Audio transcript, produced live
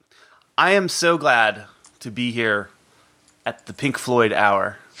I am so glad to be here at the Pink Floyd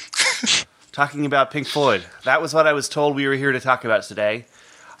hour. Talking about Pink Floyd. That was what I was told we were here to talk about today.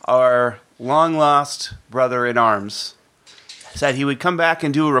 Our long-lost brother in arms said he would come back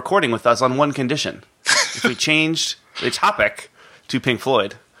and do a recording with us on one condition. If we changed the topic to Pink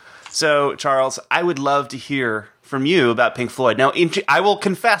Floyd. So, Charles, I would love to hear from you about Pink Floyd. Now, I will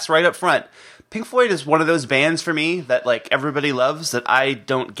confess right up front, Pink Floyd is one of those bands for me that like everybody loves that I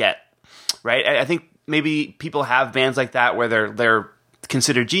don't get. Right? I think maybe people have bands like that where they're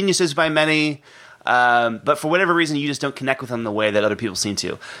considered geniuses by many, but for whatever reason, you just don't connect with them the way that other people seem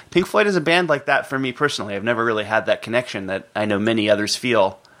to. Pink Floyd is a band like that for me personally. I've never really had that connection that I know many others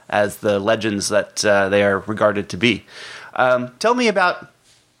feel as the legends that they are regarded to be. Tell me about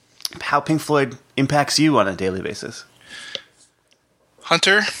how Pink Floyd impacts you on a daily basis.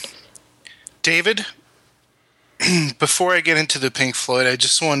 Hunter, David, before I get into the Pink Floyd, I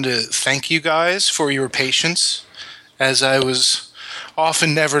just wanted to thank you guys for your patience as I was off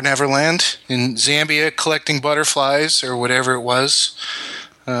in Never Never Land in Zambia collecting butterflies or whatever it was.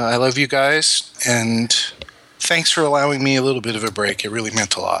 I love you guys, and thanks for allowing me a little bit of a break. It really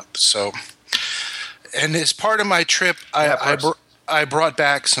meant a lot. So, and as part of my trip, I brought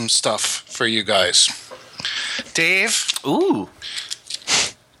back some stuff for you guys. Dave? Ooh.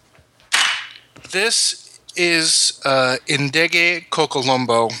 This is Ndege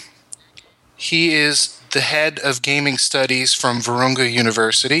Kokolombo. He is the head of gaming studies from Virunga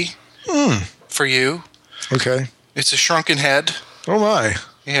University. For you. Okay. It's a shrunken head. Oh my.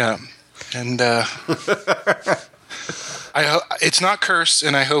 Yeah. And it's not cursed,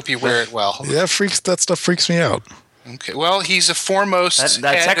 and I hope you wear it well. Yeah, that stuff freaks me out. Okay. Well, he's a foremost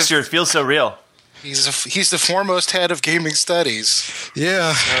that texture feels so real. He's the foremost head of gaming studies.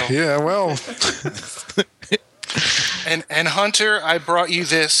 Yeah. So. Yeah, well. And Hunter, I brought you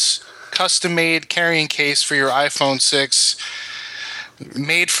this custom-made carrying case for your iPhone 6,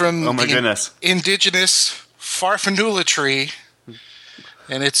 made from indigenous Farfenula tree,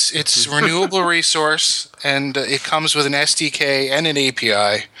 and it's renewable resource, and it comes with an SDK and an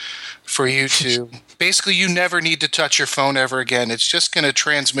API for you to. Basically, you never need to touch your phone ever again. It's just going to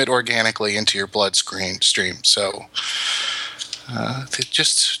transmit organically into your bloodstream. So,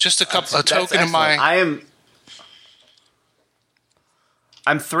 just a token of my.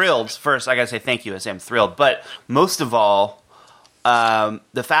 I'm thrilled. First, I gotta say thank you. I'm thrilled, but most of all,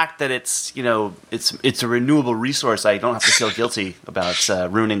 the fact that it's a renewable resource, I don't have to feel guilty about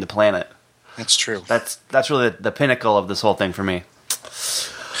ruining the planet. That's true. That's really the pinnacle of this whole thing for me.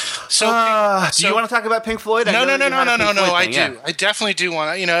 So do you want to talk about Pink Floyd? No. I do. I definitely do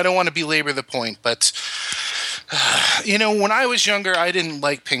want to. I don't want to belabor the point, but when I was younger, I didn't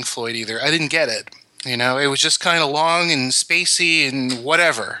like Pink Floyd either. I didn't get it. It was just kind of long and spacey and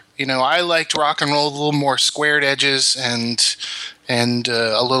whatever. I liked rock and roll with a little more squared edges and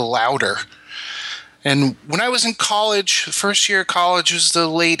a little louder. And when I was in college, first year of college was the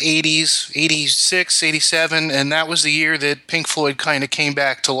late 80s, 86, 87, and that was the year that Pink Floyd kind of came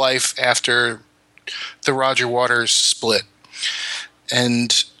back to life after the Roger Waters split.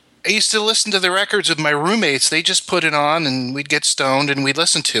 And I used to listen to the records with my roommates. They just put it on, and we'd get stoned, and we'd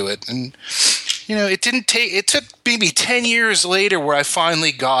listen to it. And it took maybe 10 years later where I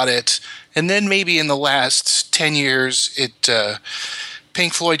finally got it. And then maybe in the last 10 years,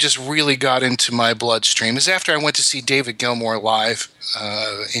 Pink Floyd just really got into my bloodstream. It was after I went to see David Gilmour live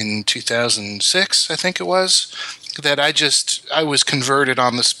in 2006, I think it was, that I was converted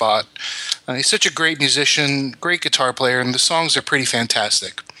on the spot. He's such a great musician, great guitar player, and the songs are pretty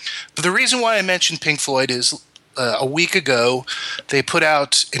fantastic. But the reason why I mentioned Pink Floyd is a week ago, they put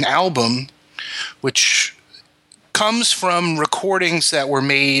out an album which comes from recordings that were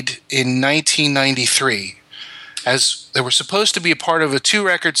made in 1993, as they were supposed to be a part of a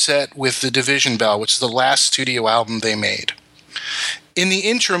 2-record set with the Division Bell, which is the last studio album they made. In the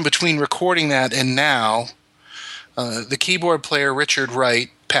interim between recording that and now, the keyboard player Richard Wright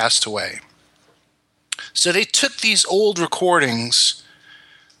passed away. So they took these old recordings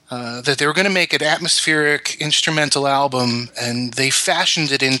that they were going to make an atmospheric instrumental album, and they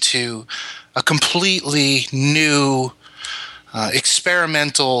fashioned it into a completely new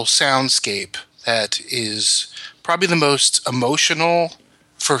experimental soundscape that is probably the most emotional.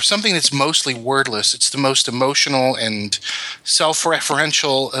 For something that's mostly wordless, it's the most emotional and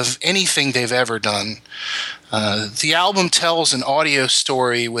self-referential of anything they've ever done. The album tells an audio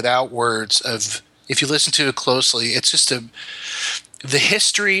story without words of, if you listen to it closely, it's just the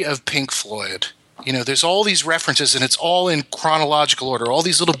history of Pink Floyd There's all these references, and it's all in chronological order. All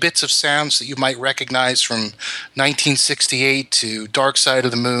these little bits of sounds that you might recognize from 1968 to Dark Side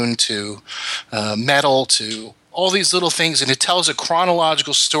of the Moon to Metal to all these little things, and it tells a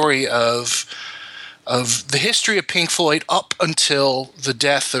chronological story of the history of Pink Floyd up until the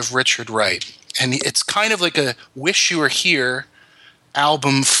death of Richard Wright. And it's kind of like a Wish You Were Here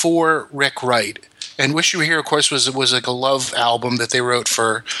album for Rick Wright. And Wish You Were Here, of course, was like a love album that they wrote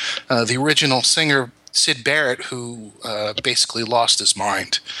for the original singer, Syd Barrett, who basically lost his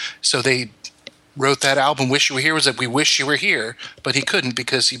mind. So they wrote that album, Wish You Were Here, was that we wish you were here, but he couldn't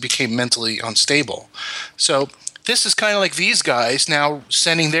because he became mentally unstable. So this is kind of like these guys now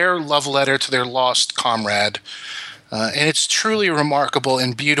sending their love letter to their lost comrade. And it's truly a remarkable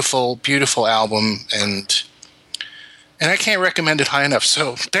and beautiful, beautiful album. And I can't recommend it high enough.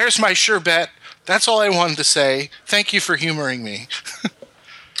 So there's my sure bet. That's all I wanted to say. Thank you for humoring me.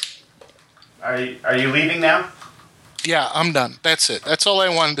 Are you leaving now? Yeah, I'm done. That's it. That's all I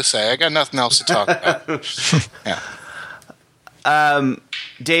wanted to say. I got nothing else to talk about. Yeah.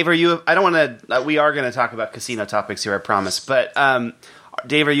 Dave, are you? I don't want to. We are going to talk about casino topics here, I promise. But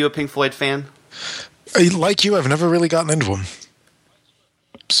Dave, are you a Pink Floyd fan? Like you, I've never really gotten into them.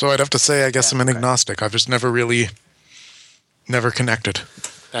 So I'd have to say, I guess I'm an agnostic. I've just never connected.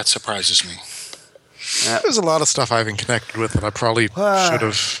 That surprises me. There's a lot of stuff I haven't connected with that I probably should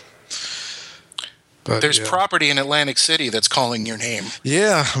have. But there's property in Atlantic City that's calling your name.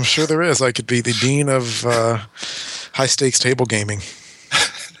 Yeah, I'm sure there is. I could be the dean of high-stakes table gaming.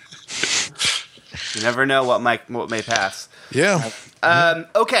 You never know what may pass. Yeah.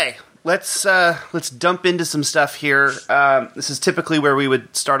 Okay, let's dump into some stuff here. This is typically where we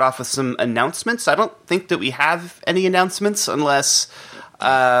would start off with some announcements. I don't think that we have any announcements unless...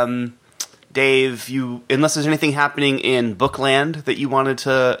 Dave, unless there's anything happening in Bookland that you wanted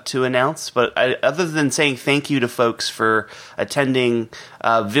to announce, but other than saying thank you to folks for attending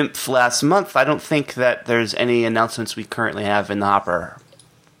VIMP last month, I don't think that there's any announcements we currently have in the hopper.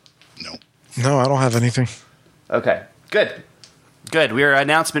 No, I don't have anything. Okay, good. We're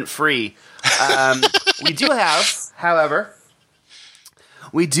announcement free. We do have, however,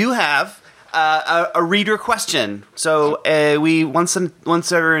 a reader question. So we once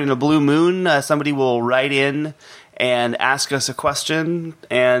ever in a blue moon, somebody will write in and ask us a question,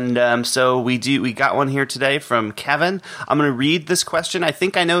 and so we got one here today from Kevin. I'm going to read this question. I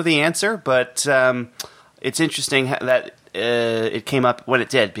think I know the answer, but it's interesting that it came up when it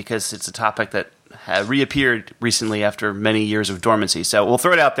did because it's a topic that reappeared recently after many years of dormancy. So we'll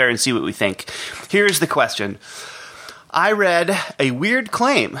throw it out there and see what we think. Here's the question. I read a weird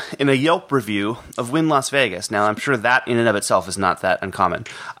claim in a Yelp review of Wynn Las Vegas. Now, I'm sure that in and of itself is not that uncommon.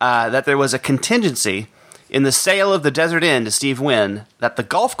 That there was a contingency in the sale of the Desert Inn to Steve Wynn that the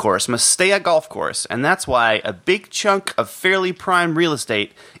golf course must stay a golf course, and that's why a big chunk of fairly prime real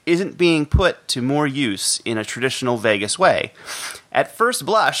estate isn't being put to more use in a traditional Vegas way. At first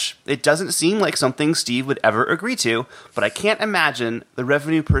blush, it doesn't seem like something Steve would ever agree to, but I can't imagine the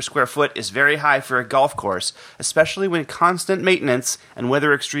revenue per square foot is very high for a golf course, especially when constant maintenance and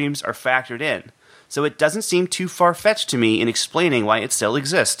weather extremes are factored in. So it doesn't seem too far-fetched to me in explaining why it still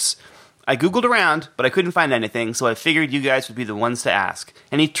exists. I googled around, but I couldn't find anything, so I figured you guys would be the ones to ask.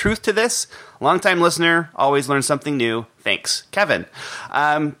 Any truth to this? Longtime listener, always learn something new. Thanks. Kevin.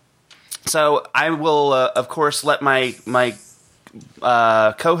 So I will, of course, let my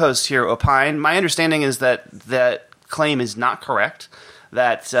co-host here opine. My understanding is that claim is not correct,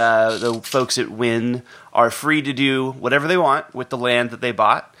 that the folks at Wynn are free to do whatever they want with the land that they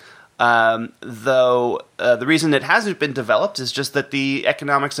bought. Though the reason it hasn't been developed is just that the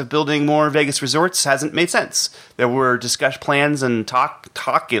economics of building more Vegas resorts hasn't made sense. There were discussed plans and talk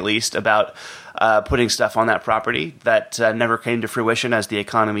at least about putting stuff on that property that never came to fruition as the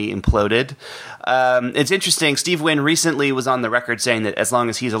economy imploded. It's interesting. Steve Wynn recently was on the record saying that as long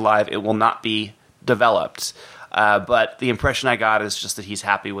as he's alive, it will not be developed. But the impression I got is just that he's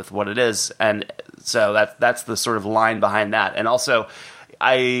happy with what it is, and so that's the sort of line behind that. And also,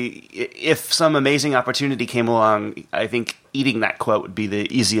 if some amazing opportunity came along, I think eating that quote would be the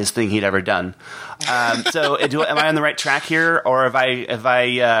easiest thing he'd ever done. So, am I on the right track here, or have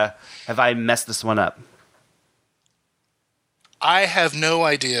I messed this one up? I have no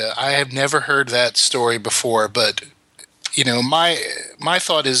idea. I have never heard that story before, but my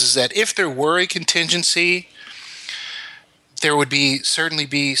thought is that if there were a contingency, there would certainly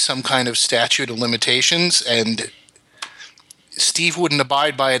be some kind of statute of limitations, and Steve wouldn't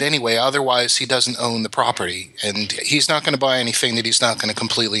abide by it anyway. Otherwise, he doesn't own the property, and he's not going to buy anything that he's not going to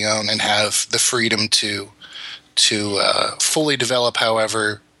completely own and have the freedom to fully develop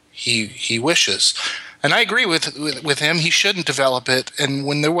however he wishes. And I agree with him. He shouldn't develop it. And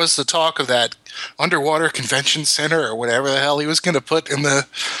when there was the talk of that underwater convention center or whatever the hell he was going to put in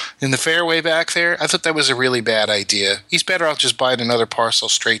the fairway back there, I thought that was a really bad idea. He's better off just buying another parcel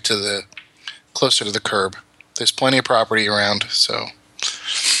straight to closer to the curb. There's plenty of property around, so.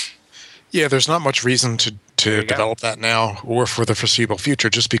 Yeah, there's not much reason to develop that now or for the foreseeable future,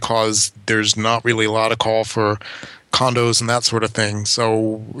 just because there's not really a lot of call for condos and that sort of thing.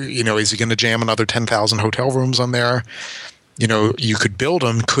 So, is he going to jam another 10,000 hotel rooms on there? You could build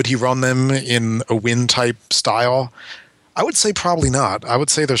them. Could he run them in a Wynn-type style? I would say probably not. I would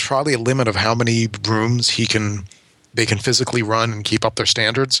say there's probably a limit of how many rooms they can physically run and keep up their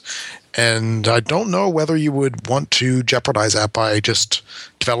standards. And I don't know whether you would want to jeopardize that by just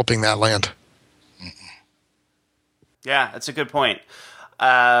developing that land. Yeah, that's a good point.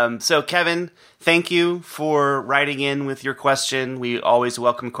 So, Kevin, thank you for writing in with your question. We always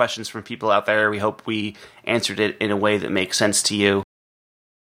welcome questions from people out there. We hope we answered it in a way that makes sense to you.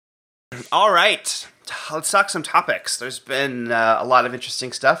 All right, let's talk some topics. There's been a lot of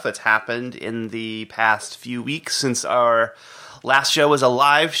interesting stuff that's happened in the past few weeks since our last show was a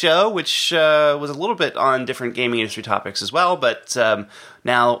live show, which was a little bit on different gaming industry topics as well. But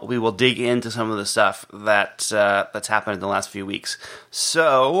now we will dig into some of the stuff that's happened in the last few weeks.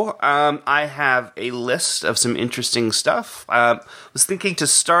 So I have a list of some interesting stuff. Was thinking to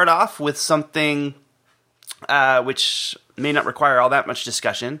start off with something which may not require all that much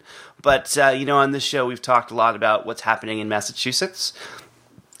discussion. But, on this show, we've talked a lot about what's happening in Massachusetts.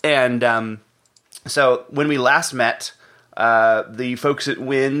 And so when we last met, the folks at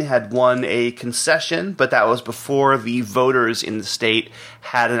Wynn had won a concession, but that was before the voters in the state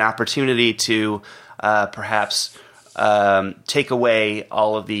had an opportunity to perhaps take away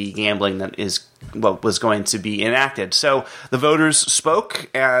all of the gambling that is what was going to be enacted. So the voters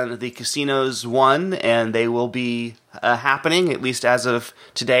spoke, and the casinos won, and they will be happening, at least as of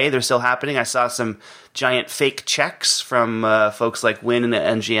today. They're still happening. I saw some giant fake checks from folks like Wynn and the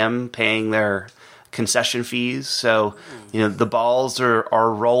MGM paying their concession fees. So, the balls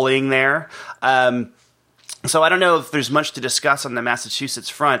are rolling there. So I don't know if there's much to discuss on the Massachusetts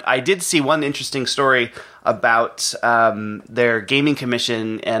front. I did see one interesting story about their gaming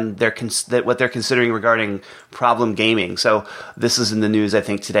commission and what they're considering regarding problem gaming. So this is in the news, I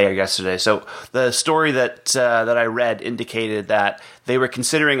think, today or yesterday. So the story that I read indicated that they were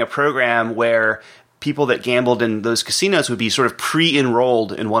considering a program where people that gambled in those casinos would be sort of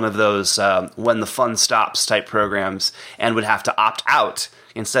pre-enrolled in one of those when the fun stops type programs and would have to opt out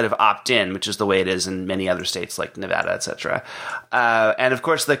instead of opt-in, which is the way it is in many other states like Nevada, etc. And of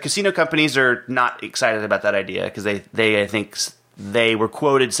course, the casino companies are not excited about that idea because they I think they were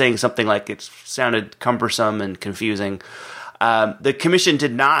quoted saying something like it sounded cumbersome and confusing. The commission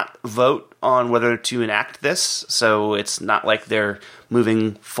did not vote on whether to enact this, so it's not like they're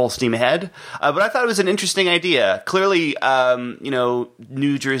moving full steam ahead. But I thought it was an interesting idea. Clearly,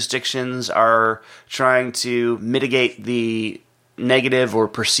 new jurisdictions are trying to mitigate the negative or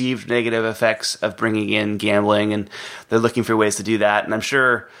perceived negative effects of bringing in gambling, and they're looking for ways to do that. And I'm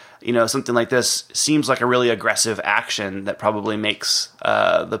sure, something like this seems like a really aggressive action that probably makes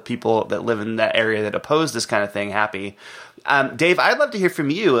the people that live in that area that oppose this kind of thing happy. Dave, I'd love to hear from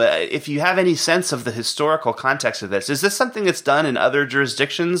you if you have any sense of the historical context of this. Is this something that's done in other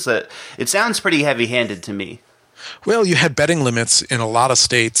jurisdictions? It sounds pretty heavy-handed to me. Well, you had betting limits in a lot of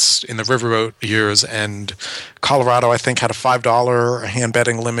states in the riverboat years, and Colorado, I think, had a $5 hand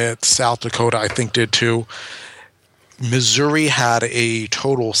betting limit. South Dakota, I think, did too. Missouri had a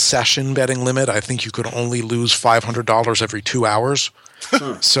total session betting limit. I think you could only lose $500 every 2 hours.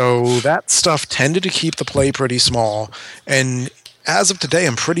 So that stuff tended to keep the play pretty small. And as of today,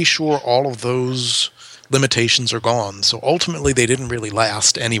 I'm pretty sure all of those limitations are gone. So ultimately, they didn't really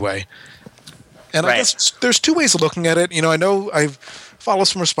last anyway. And right. I guess there's two ways of looking at it. I know I follow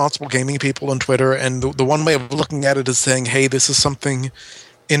some responsible gaming people on Twitter, and the one way of looking at it is saying, hey, this is something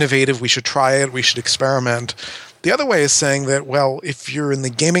innovative. We should try it. We should experiment. The other way is saying that, well, if you're in the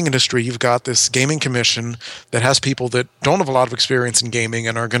gaming industry, you've got this gaming commission that has people that don't have a lot of experience in gaming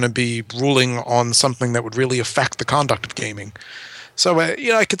and are going to be ruling on something that would really affect the conduct of gaming. So,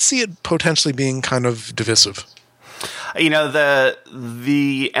 I could see it potentially being kind of divisive. And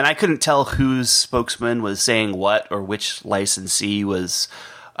I couldn't tell whose spokesman was saying what or which licensee was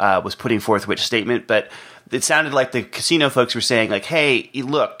putting forth which statement, but it sounded like the casino folks were saying, like, hey,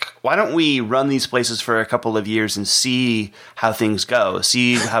 look, why don't we run these places for a couple of years and see how things go,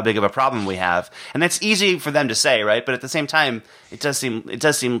 see how big of a problem we have. And that's easy for them to say, right? But at the same time, it does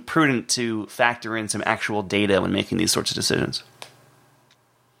seem prudent to factor in some actual data when making these sorts of decisions.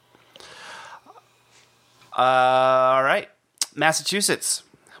 All right, Massachusetts.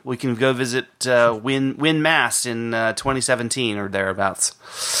 We can go visit Win Mass in 2017 or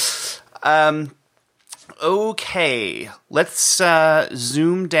thereabouts. Okay, let's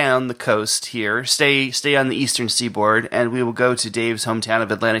zoom down the coast here. Stay on the eastern seaboard, and we will go to Dave's hometown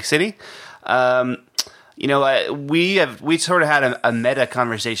of Atlantic City. We sort of had a meta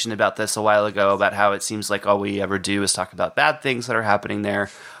conversation about this a while ago about how it seems like all we ever do is talk about bad things that are happening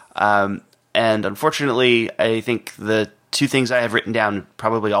there. And unfortunately, I think the two things I have written down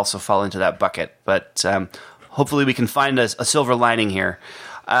probably also fall into that bucket. But hopefully we can find a silver lining here.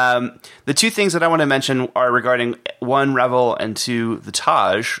 The two things that I want to mention are regarding, one, Revel, and two, the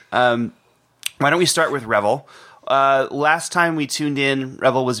Taj. Why don't we start with Revel? Last time we tuned in,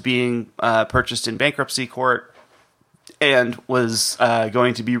 Revel was being purchased in bankruptcy court and was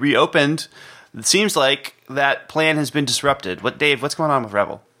going to be reopened. It seems like that plan has been disrupted. Dave, what's going on with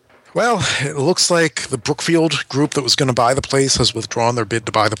Revel? Well, it looks like the Brookfield group that was going to buy the place has withdrawn their bid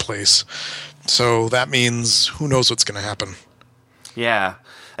to buy the place. So that means who knows what's going to happen. Yeah.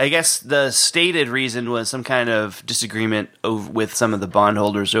 I guess the stated reason was some kind of disagreement with some of the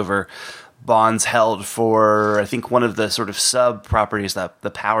bondholders over bonds held for, I think, one of the sort of sub-properties, the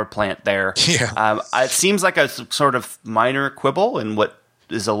power plant there. Yeah. It seems like a sort of minor quibble in what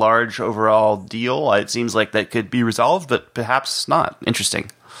is a large overall deal. It seems like that could be resolved, but perhaps not. Interesting.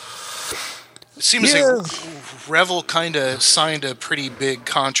 It seems like Revel kind of signed a pretty big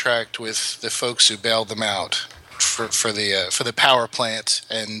contract with the folks who bailed them out for the power plant,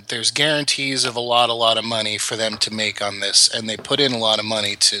 and there's guarantees of a lot of money for them to make on this, and they put in a lot of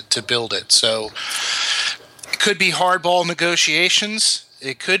money to build it. So it could be hardball negotiations.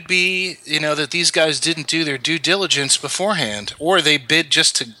 It could be, that these guys didn't do their due diligence beforehand, or they bid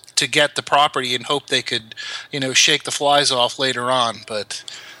just to get the property and hope they could, shake the flies off later on. But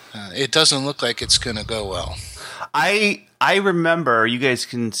it doesn't look like it's going to go well. I remember, you guys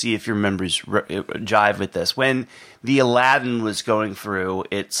can see if your memories jive with this, when the Aladdin was going through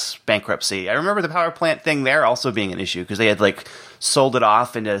its bankruptcy. I remember the power plant thing there also being an issue because they had sold it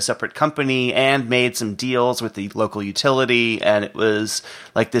off into a separate company and made some deals with the local utility, and it was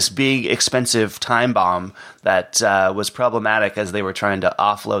like this big expensive time bomb that was problematic as they were trying to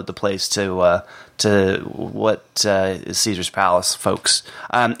offload the place to what is Caesar's Palace folks.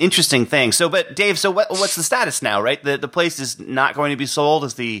 Interesting thing. But Dave, what's the status now, right? The place is not going to be sold.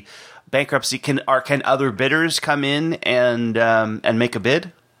 Is the bankruptcy, can other bidders come in and make a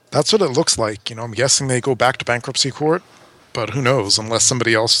bid? That's what it looks like. I'm guessing they go back to bankruptcy court, but who knows, unless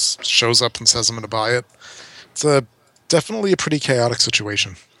somebody else shows up and says I'm going to buy it. It's definitely a pretty chaotic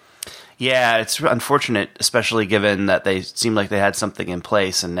situation. Yeah, it's unfortunate, especially given that they seemed like they had something in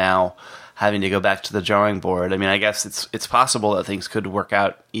place and now having to go back to the drawing board. I mean, I guess it's possible that things could work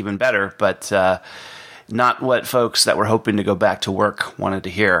out even better, but not what folks that were hoping to go back to work wanted to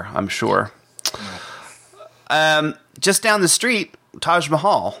hear, I'm sure. Just down the street, Taj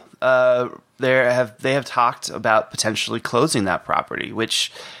Mahal. They have talked about potentially closing that property,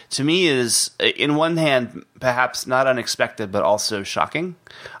 which to me is, in one hand, perhaps not unexpected, but also shocking.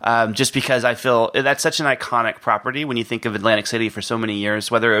 Just because I feel that's such an iconic property when you think of Atlantic City for so many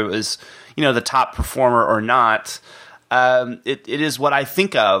years, whether it was, the top performer or not. It is what I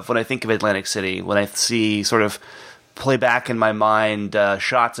think of when I think of Atlantic City, when I see sort of play back in my mind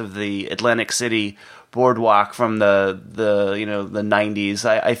shots of the Atlantic City boardwalk from the 90s.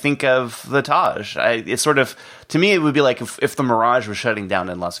 I think of the Taj. It's sort of, to me, it would be like if the Mirage was shutting down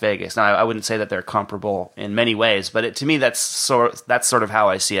in Las Vegas. Now, I wouldn't say that they're comparable in many ways, but to me, that's sort of how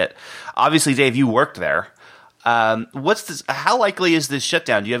I see it. Obviously, Dave, you worked there. How likely is this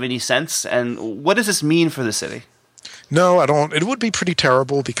shutdown? Do you have any sense? And what does this mean for the city? No, I don't. It would be pretty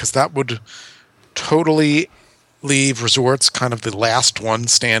terrible because that would totally leave resorts kind of the last one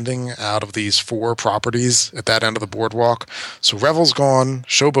standing out of these four properties at that end of the boardwalk. So Revel's gone,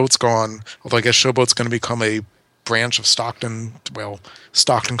 Showboat's gone, although I guess Showboat's going to become a branch of Stockton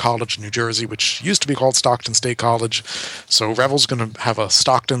College in New Jersey, which used to be called Stockton State College. So Revel's going to have a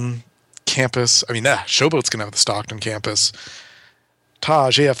Stockton campus. Showboat's going to have the Stockton campus.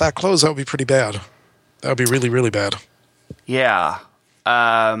 Taj, if that closed, that would be pretty bad. That would be really, really bad. Yeah.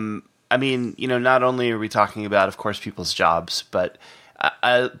 Not only are we talking about, of course, people's jobs, but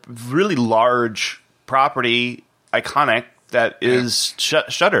a really large property, iconic, that is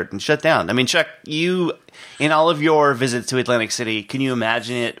shuttered and shut down. I mean, Chuck, you, in all of your visits to Atlantic City, can you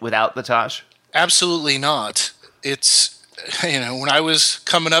imagine it without the Taj? Absolutely not. It's, when I was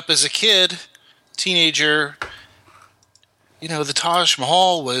coming up as a kid, teenager, the Taj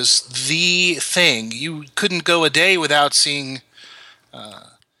Mahal was the thing. You couldn't go a day without seeing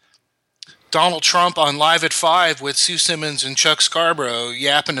Donald Trump on Live at 5 with Sue Simmons and Chuck Scarborough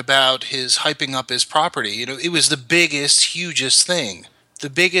yapping about his hyping up his property. You know, it was the biggest, hugest thing. The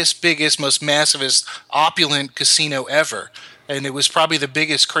biggest, most massivest, opulent casino ever. And it was probably the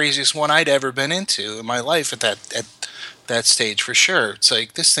biggest, craziest one I'd ever been into in my life at that stage, for sure. It's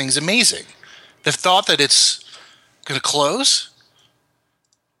like, this thing's amazing. The thought that it's going to close,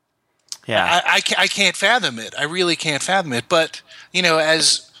 yeah, I can't fathom it. I really can't fathom it. But, you know,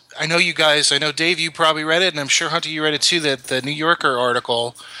 as I know you guys, I know Dave, you probably read it, and I'm sure Hunter, you read it too, that the New Yorker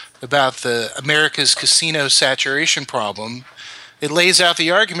article about the America's casino saturation problem, it lays out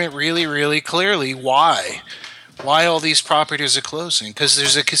the argument really, really clearly why all these properties are closing. Because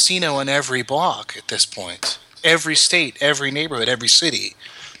there's a casino in every block at this point. Every state, every neighborhood, every city.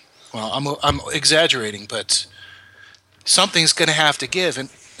 Well, I'm exaggerating, but something's going to have to give. And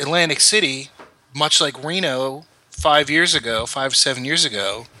Atlantic City, much like Reno 7 years ago,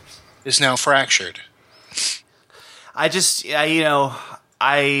 is now fractured. It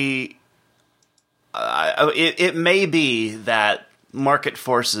may be that market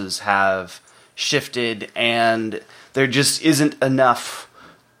forces have shifted and there just isn't enough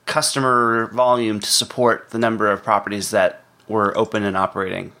customer volume to support the number of properties that were open and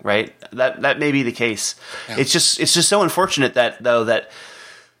operating, right? That may be the case. Yeah. It's just so unfortunate that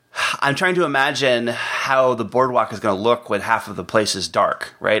I'm trying to imagine how the boardwalk is going to look when half of the place is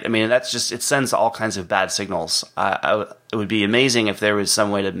dark, right? I mean, it sends all kinds of bad signals. It would be amazing if there was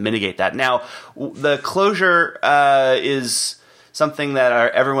some way to mitigate that. Now, the closure is something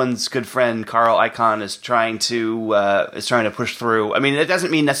that everyone's good friend Carl Icahn is trying to push through. I mean, it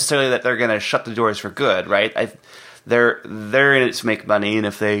doesn't mean necessarily that they're going to shut the doors for good, right? They're in it to make money, and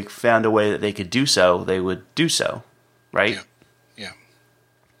if they found a way that they could do so, they would do so, right? Yeah.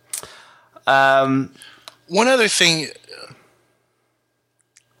 One other thing,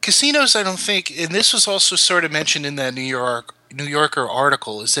 casinos, I don't think, and this was also sort of mentioned in that New Yorker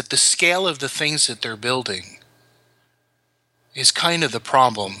article, is that the scale of the things that they're building is kind of the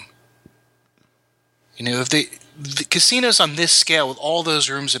problem. You know, if the casinos on this scale with all those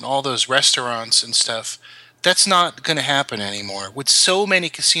rooms and all those restaurants and stuff, that's not going to happen anymore. With so many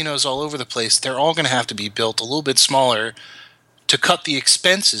casinos all over the place, they're all going to have to be built a little bit smaller to cut the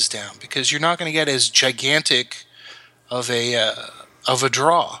expenses down, because you're not going to get as gigantic of a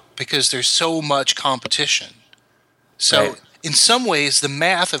draw because there's so much competition. So right. In some ways, the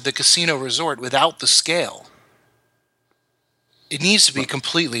math of the casino resort without the scale, it needs to be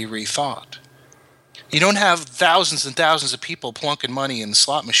completely rethought. You don't have thousands and thousands of people plunking money in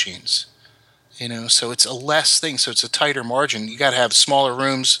slot machines, you know. So it's a less thing. So it's a tighter margin. You got to have smaller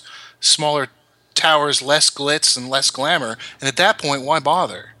rooms, smaller towers, less glitz and less glamour, and at that point, why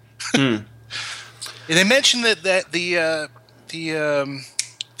bother? And they mentioned that the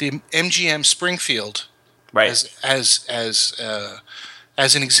MGM Springfield, right, as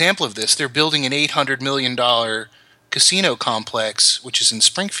an example of this, they're building an $800 million casino complex, which is in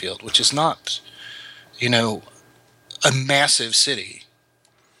Springfield, which is not, you know, a massive city.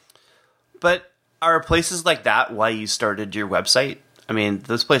 But are places like that why you started your website? I mean,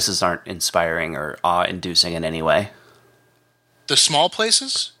 those places aren't inspiring or awe-inducing in any way. The small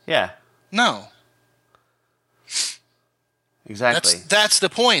places? Yeah. No. Exactly. That's the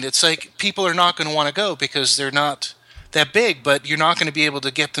point. It's like people are not going to want to go because they're not that big, but you're not going to be able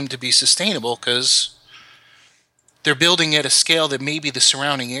to get them to be sustainable because they're building at a scale that maybe the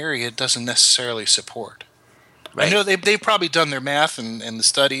surrounding area doesn't necessarily support. Right. I know they've probably done their math and the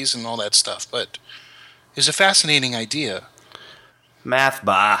studies and all that stuff, but it's a fascinating idea. Math,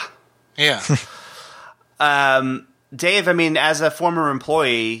 bah. Yeah. Dave, I mean, as a former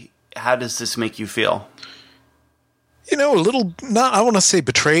employee, how does this make you feel? You know, a little, not, I want to say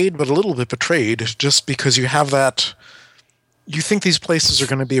betrayed, but a little bit betrayed, just because you have that, you think these places are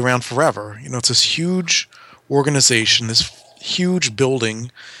going to be around forever. You know, it's this huge organization, this huge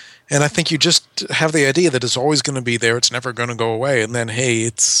building, and I think you just have the idea that it's always going to be there, it's never going to go away, and then, hey,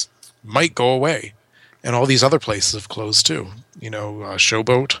 it's might go away. And all these other places have closed too. You know,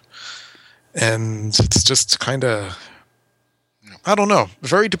 Showboat. And it's just kind of, I don't know,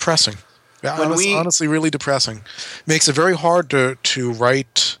 very depressing. Honestly, really depressing. Makes it very hard to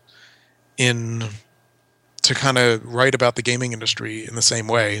write to kind of write about the gaming industry in the same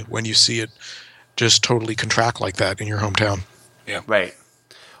way when you see it just totally contract like that in your hometown. Yeah. Right.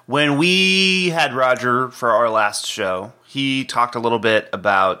 When we had Roger for our last show, he talked a little bit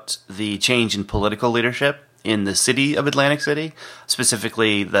about the change in political leadership in the city of Atlantic City,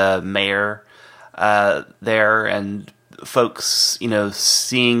 specifically the mayor there, and folks, you know,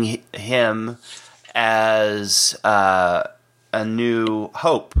 seeing him as a new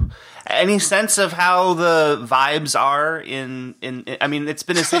hope. Any sense of how the vibes are in I mean, it's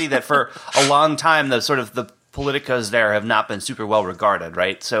been a city that for a long time the politicos there have not been super well regarded,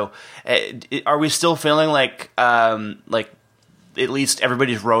 right? So are we still feeling like at least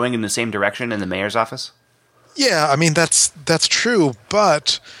everybody's rowing in the same direction in the mayor's office? Yeah, I mean, that's true,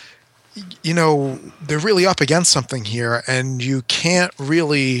 but they're really up against something here, and you can't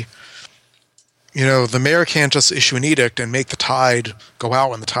really, the mayor can't just issue an edict and make the tide go out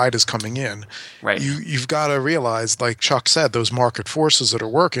when the tide is coming in. Right. You've got to realize, like Chuck said, those market forces that are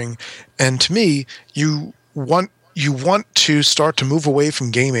working, and to me, you want to start to move away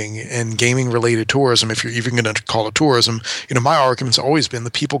from gaming and gaming-related tourism, if you're even going to call it tourism. My argument's always been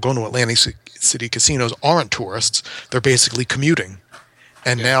the people going to Atlantic City casinos aren't tourists. They're basically commuting.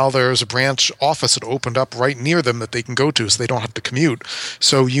 And now there's a branch office that opened up right near them that they can go to, so they don't have to commute.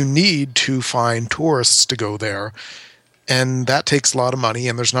 So you need to find tourists to go there, and that takes a lot of money,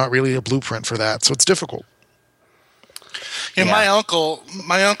 and there's not really a blueprint for that, so it's difficult. Yeah, my uncle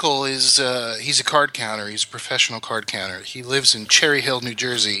is he's a card counter. He's a professional card counter. He lives in Cherry Hill, New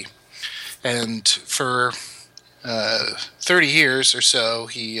Jersey, and for 30 years or so,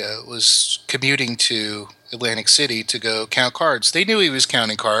 he was commuting to Atlantic City to go count cards. They knew he was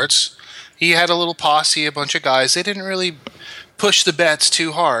counting cards. He had a little posse, a bunch of guys. They didn't really push the bets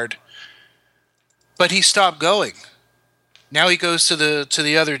too hard, but he stopped going. Now he goes to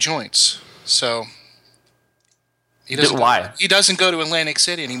the other joints. So he doesn't go to Atlantic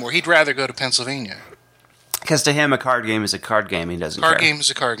City anymore. He'd rather go to Pennsylvania. Because to him, a card game is a card game. He doesn't care. Card game is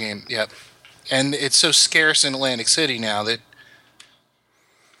a card game. Yep. And it's so scarce in Atlantic City now that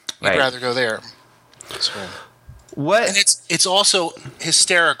he'd rather go there. So, what? And it's also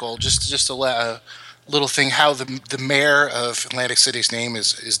hysterical. Just a little thing. How the mayor of Atlantic City's name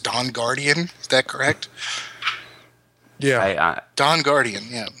is Don Guardian. Is that correct? Yeah, Don Guardian.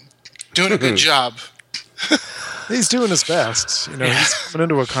 Yeah, doing a good job. He's doing his best. He's coming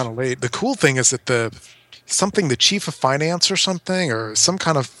into it kind of late. The cool thing is that the chief of finance or something, or some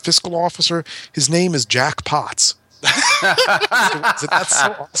kind of fiscal officer, his name is Jack Potts. That's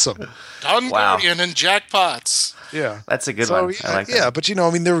so awesome. Don Guardian and Jack Potts. Yeah, that's a good one. I like that. Yeah, but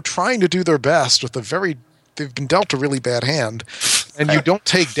they were trying to do their best with they've been dealt a really bad hand, and you don't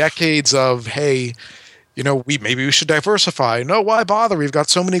take decades of, hey, maybe we should diversify. No, why bother? We've got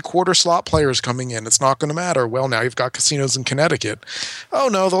so many quarter slot players coming in. It's not going to matter. Well, now you've got casinos in Connecticut. Oh,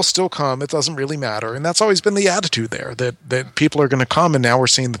 no, they'll still come. It doesn't really matter. And that's always been the attitude there, that people are going to come, and now we're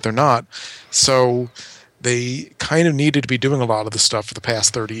seeing that they're not. So they kind of needed to be doing a lot of this stuff for the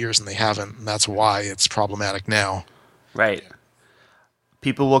past 30 years, and they haven't. And that's why it's problematic now. Right.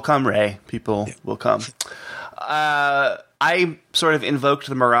 People will come, Ray. People will come. I sort of invoked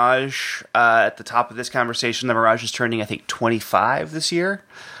the Mirage at the top of this conversation. The Mirage is turning, I think, 25 this year.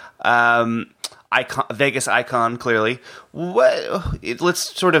 Vegas icon, clearly.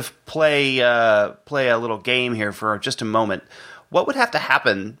 Let's sort of play a little game here for just a moment. What would have to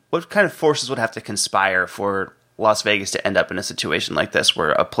happen? What kind of forces would have to conspire for Las Vegas to end up in a situation like this,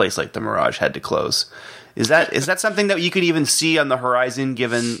 where a place like the Mirage had to close? Is that something that you could even see on the horizon,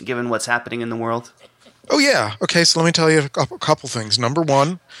 given what's happening in the world? Oh, yeah. Okay, so let me tell you a couple things. Number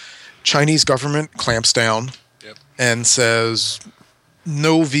one, Chinese government clamps down and says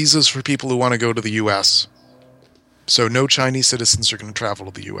no visas for people who want to go to the U.S. So no Chinese citizens are going to travel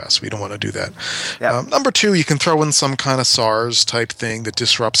to the U.S. We don't want to do that. Yep. Number two, you can throw in some kind of SARS type thing that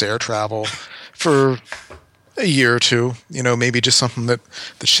disrupts air travel for a year or two. Maybe just something that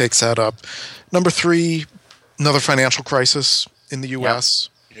shakes that up. Number three, another financial crisis in the U.S.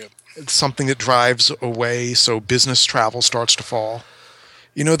 Yep. It's something that drives away, so business travel starts to fall.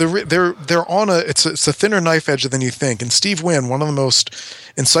 They're on it's a thinner knife edge than you think. And Steve Wynn, one of the most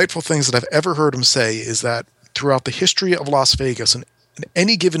insightful things that I've ever heard him say is that throughout the history of Las Vegas, in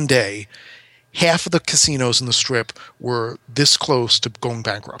any given day, half of the casinos in the Strip were this close to going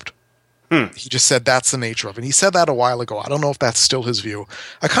bankrupt. He just said that's the nature of it. And he said that a while ago. I don't know if that's still his view.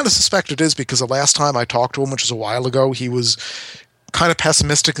 I kind of suspect it is, because the last time I talked to him, which was a while ago, he was kind of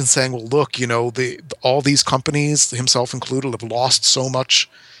pessimistic and saying, well, look, all these companies, himself included, have lost so much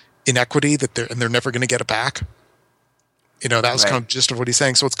in equity that they're never going to get it back. That was kind of gist of what he's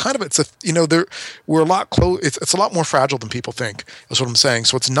saying. So we're a lot it's a lot more fragile than people think, is what I'm saying.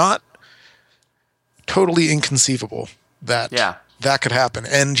 So it's not totally inconceivable that that could happen.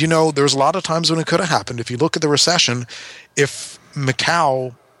 And, there's a lot of times when it could have happened. If you look at the recession, if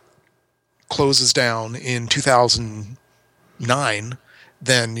Macau closes down in 2009,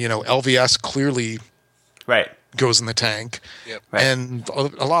 then, LVS clearly goes in the tank. Yep. Right. And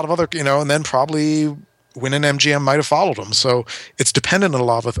a lot of other, and then probably Wynn and MGM might have followed them. So it's dependent on a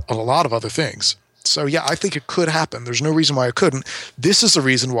lot of other things. So yeah, I think it could happen. There's no reason why it couldn't. This is the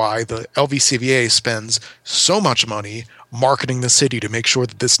reason why the LVCVA spends so much money marketing the city to make sure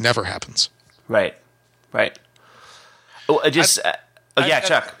that this never happens. Right. Oh,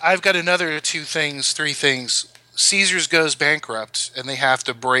 Chuck. I've got another three things. Caesars goes bankrupt, and they have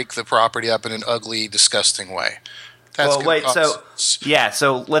to break the property up in an ugly, disgusting way. So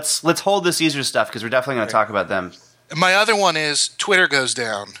let's hold the Caesars stuff because we're definitely going to talk about them. My other one is Twitter goes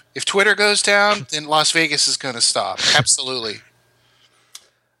down. If Twitter goes down, then Las Vegas is going to stop. Absolutely.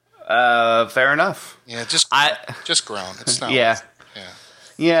 Fair enough. Yeah, just groan. It's not. Yeah.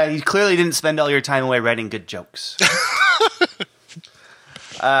 Yeah, you clearly didn't spend all your time away writing good jokes.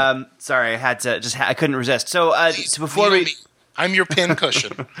 Sorry, I couldn't resist. So I'm your pin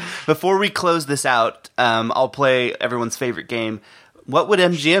cushion. Before we close this out, I'll play everyone's favorite game. What would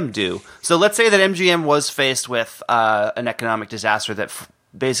MGM do? So let's say that MGM was faced with an economic disaster that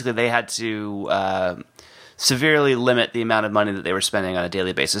basically they had to severely limit the amount of money that they were spending on a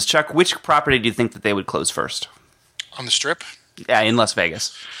daily basis. Chuck, which property do you think that they would close first? On the Strip? Yeah, in Las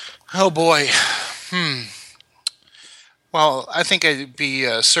Vegas. Oh, boy. Well, I think it'd be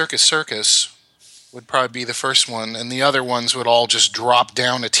Circus Circus would probably be the first one, and the other ones would all just drop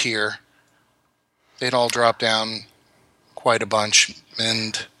down a tier. They'd all drop down quite a bunch,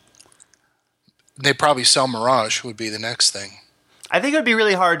 and they'd probably sell Mirage would be the next thing. I think it would be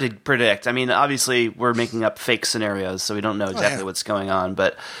really hard to predict. I mean, obviously, we're making up fake scenarios, so we don't know exactly what's going on.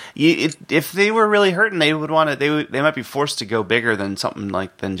 But if they were really hurting, they would want to. They might be forced to go bigger than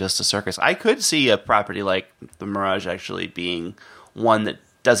than just a circus. I could see a property like the Mirage actually being one that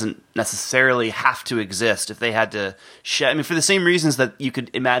doesn't necessarily have to exist if they had to shed. I mean, for the same reasons that you could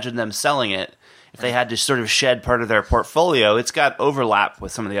imagine them selling it, if they had to sort of shed part of their portfolio, it's got overlap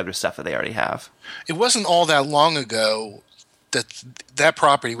with some of the other stuff that they already have. It wasn't all that long ago that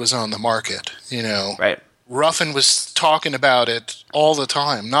property was on the market, Right. Ruffin was talking about it all the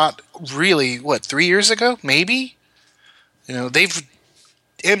time. Not really, 3 years ago, maybe?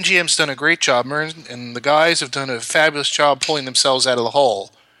 MGM's done a great job, and the guys have done a fabulous job pulling themselves out of the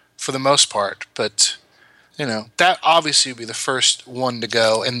hole for the most part. But, that obviously would be the first one to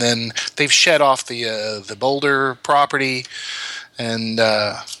go. And then they've shed off the Boulder property and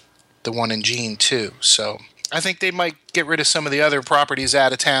the one in Jean, too. So I think they might get rid of some of the other properties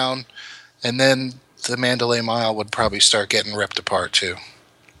out of town, and then the Mandalay Mile would probably start getting ripped apart too.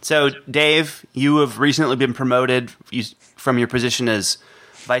 So, Dave, you have recently been promoted from your position as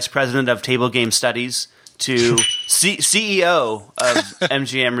Vice President of Table Game Studies to CEO of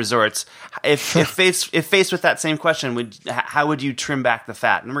MGM Resorts. If faced with that same question, how would you trim back the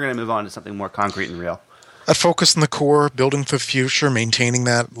fat? And we're going to move on to something more concrete and real. I'd focus on the core, building for the future, maintaining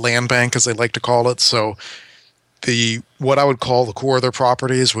that land bank, as they like to call it. So what I would call the core of their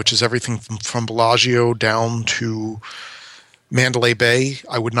properties, which is everything from Bellagio down to Mandalay Bay,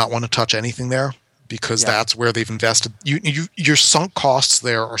 I would not want to touch anything there because that's where they've invested. Your sunk costs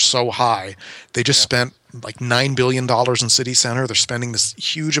there are so high. They just spent like $9 billion in City Center. They're spending this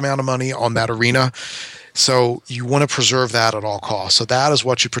huge amount of money on that arena. So you want to preserve that at all costs. So that is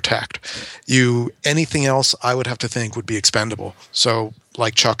what you protect. Anything else I would have to think would be expendable. So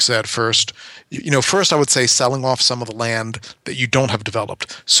like Chuck said, first I would say selling off some of the land that you don't have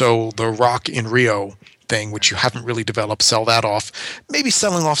developed. So the Rock in Rio thing, which you haven't really developed, sell that off. Maybe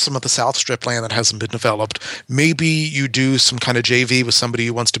selling off some of the South Strip land that hasn't been developed. Maybe you do some kind of JV with somebody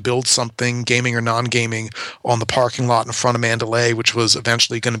who wants to build something, gaming or non-gaming, on the parking lot in front of Mandalay, which was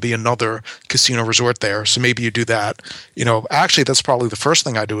eventually going to be another casino resort there. So maybe you do that. Actually, that's probably the first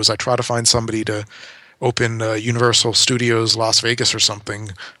thing I do is I try to find somebody to open Universal Studios Las Vegas or something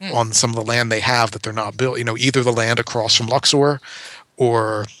on some of the land they have that they're not built. Either the land across from Luxor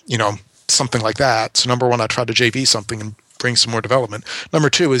or, something like that. So number one, I try to JV something and bring some more development. Number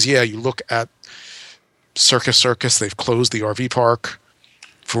two is, you look at Circus Circus. They've closed the RV park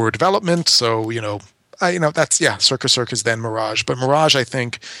for development. So, that's, Circus Circus, then Mirage. But Mirage, I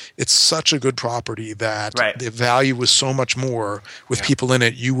think it's such a good property that the value was so much more with people in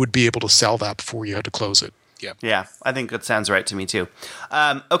it. You would be able to sell that before you had to close it. Yeah, I think that sounds right to me too.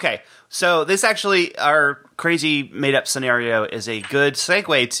 Okay, so this actually, our crazy made-up scenario is a good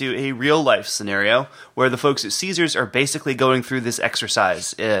segue to a real-life scenario where the folks at Caesars are basically going through this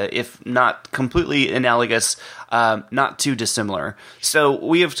exercise, if not completely analogous, not too dissimilar. So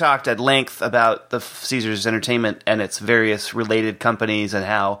we have talked at length about the Caesars Entertainment and its various related companies and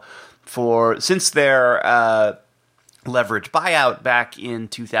how since their leverage buyout back in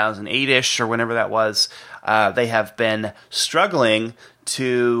 2008-ish or whenever that was, they have been struggling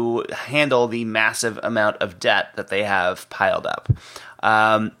to handle the massive amount of debt that they have piled up.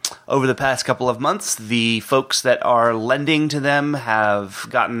 Over the past couple of months, the folks that are lending to them have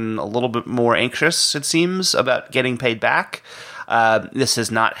gotten a little bit more anxious, it seems, about getting paid back. This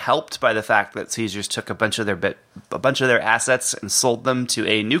is not helped by the fact that Caesars took a bunch of their assets and sold them to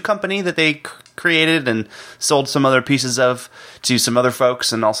a new company that they created and sold some other pieces of to some other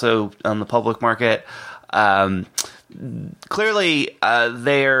folks and also on the public market. Clearly,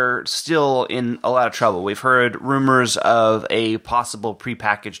 they're still in a lot of trouble. We've heard rumors of a possible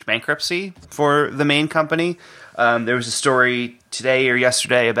prepackaged bankruptcy for the main company. There was a story today or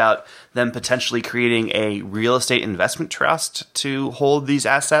yesterday about them potentially creating a real estate investment trust to hold these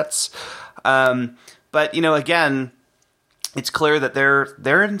assets. But, again, it's clear that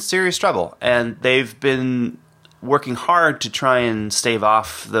they're in serious trouble, and they've been working hard to try and stave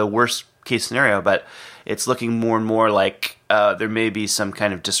off the worst case scenario, but it's looking more and more like there may be some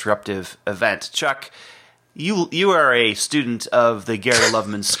kind of disruptive event. Chuck, you are a student of the Gary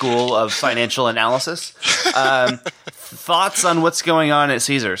Loveman School of Financial Analysis. Thoughts on what's going on at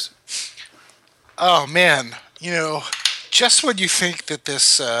Caesars? Oh man, just when you think that the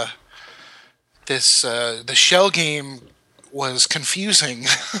shell game was confusing,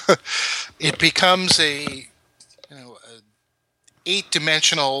 it becomes a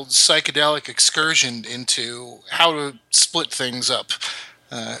 8-dimensional psychedelic excursion into how to split things up.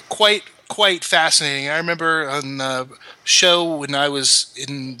 Quite fascinating. I remember on the show when I was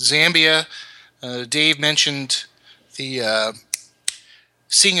in Zambia, Dave mentioned the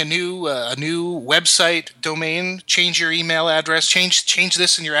seeing a new website domain. Change your email address. Change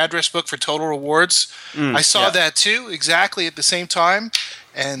this in your address book for total rewards. I saw that too, exactly at the same time,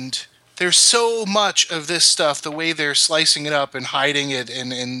 and there's so much of this stuff, the way they're slicing it up and hiding it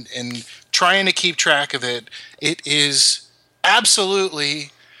and trying to keep track of it. It is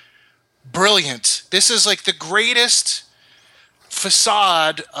absolutely brilliant. This is like the greatest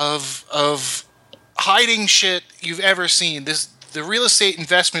facade of hiding shit you've ever seen. The real estate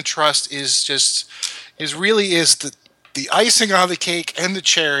investment trust is really the icing on the cake and the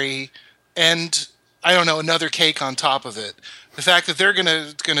cherry, and I don't know, another cake on top of it. The fact that they're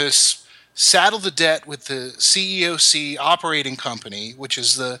gonna saddle the debt with the CEOC operating company, which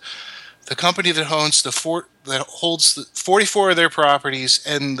is the company that holds the 44 of their properties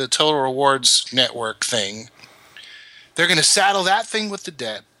and the Total Rewards network thing. They're going to saddle that thing with the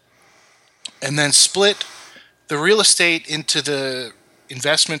debt and then split the real estate into the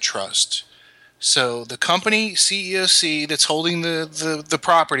investment trust. So the company CEOC that's holding the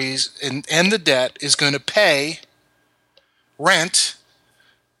properties and the debt is going to pay rent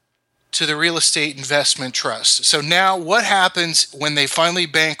to the real estate investment trust. So now what happens when they finally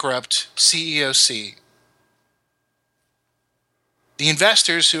bankrupt CEOC? The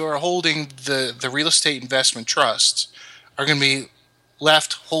investors who are holding the real estate investment trust are going to be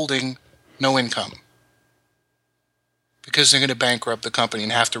left holding no income because they're going to bankrupt the company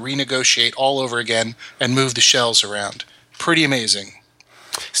and have to renegotiate all over again and move the shells around. Pretty amazing.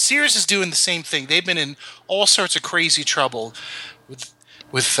 Sears is doing the same thing. They've been in all sorts of crazy trouble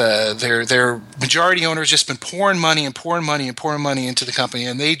with their majority owners just been pouring money into the company,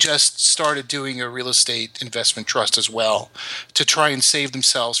 and they just started doing a real estate investment trust as well to try and save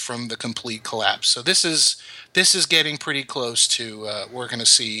themselves from the complete collapse. So this is getting pretty close to we're going to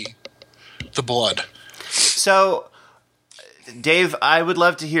see the blood. So, Dave, I would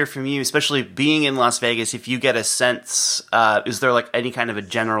love to hear from you, especially being in Las Vegas, if you get a sense, is there like any kind of a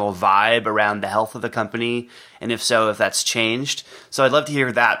general vibe around the health of the company? And if so, if that's changed. So I'd love to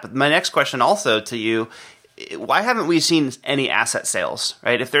hear that. But my next question also to you, why haven't we seen any asset sales,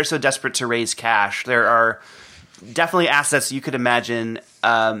 right? If they're so desperate to raise cash, there are definitely assets you could imagine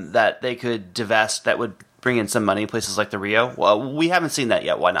that they could divest that would bring in some money, places like the Rio. Well, we haven't seen that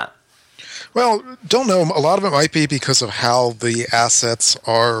yet. Why not? Well, don't know. A lot of it might be because of how the assets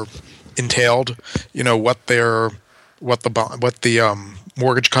are entailed. What the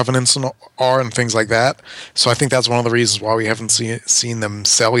mortgage covenants are and things like that. So I think that's one of the reasons why we haven't seen them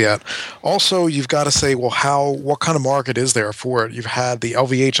sell yet. Also, you've got to say, well, what kind of market is there for it? You've had the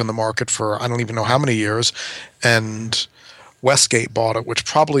LVH on the market for I don't even know how many years, and Westgate bought it, which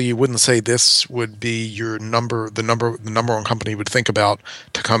probably you wouldn't say this would be the number one company you would think about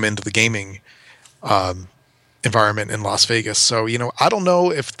to come into the gaming environment in Las Vegas. So, I don't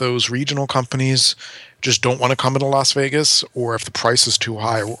know if those regional companies just don't want to come into Las Vegas, or if the price is too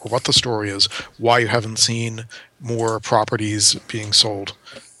high, or what the story is, why you haven't seen more properties being sold.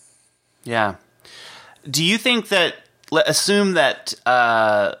 Yeah. Do you think that, assume that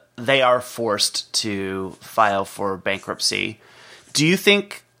they are forced to file for bankruptcy, Do you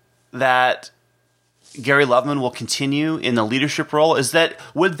think that Gary Loveman will continue in the leadership role?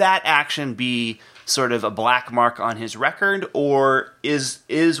 Would that action be sort of a black mark on his record, or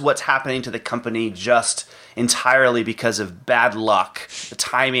is what's happening to the company just entirely because of bad luck, the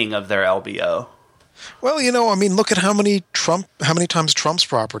timing of their LBO? Well, look at how many times Trump's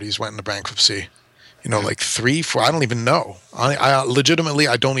properties went into bankruptcy. Like 3, 4. I don't even know. I legitimately,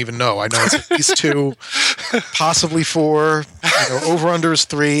 I don't even know. I know it's at least 2, possibly 4. Over under is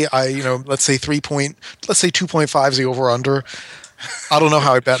 3. Let's say 2.5 is the over under. I don't know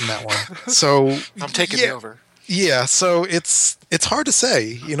how I bet in that one. So I'm taking the over. Yeah, so it's hard to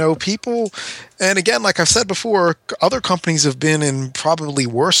say. People, and again, like I've said before, other companies have been in probably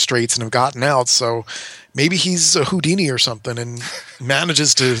worse straits and have gotten out. So maybe he's a Houdini or something and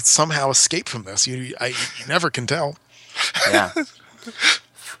manages to somehow escape from this. You never can tell. Yeah,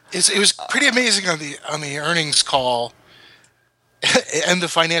 it was pretty amazing on the earnings call and the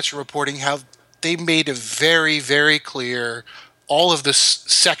financial reporting how they made it very, very clear. All of the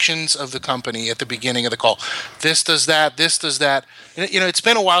sections of the company at the beginning of the call. This does that. This does that. It's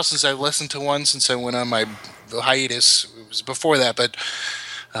been a while since I've listened to one since I went on my hiatus. It was before that, but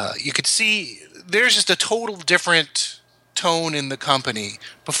you could see there's just a total different tone in the company.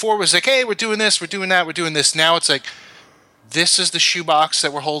 Before it was like, hey, we're doing this, we're doing that, we're doing this. Now it's like, this is the shoebox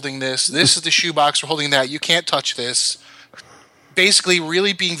that we're holding this. This is the shoebox we're holding that. You can't touch this. Basically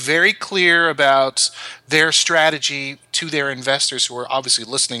really being very clear about their strategy to their investors who are obviously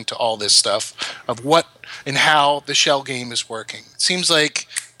listening to all this stuff of what and how the shell game is working. It seems like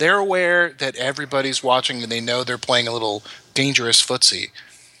they're aware that everybody's watching and they know they're playing a little dangerous footsie.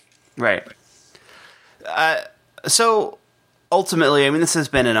 Right. So ultimately, this has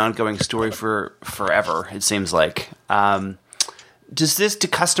been an ongoing story for forever, it seems like. Do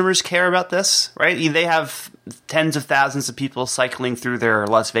customers care about this, right? They have tens of thousands of people cycling through their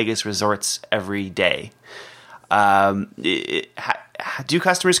Las Vegas resorts every day. Do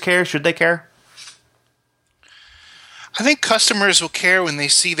customers care? Should they care? I think customers will care when they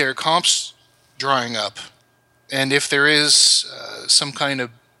see their comps drying up. And if there is some kind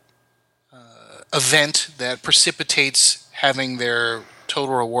of event that precipitates having their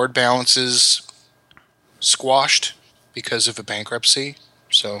total reward balances squashed because of a bankruptcy.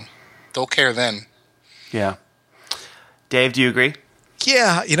 So they'll care then. Yeah. Dave, do you agree?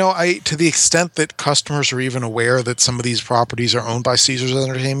 Yeah, to the extent that customers are even aware that some of these properties are owned by Caesars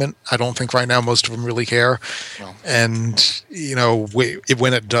Entertainment, I don't think right now most of them really care. No. And,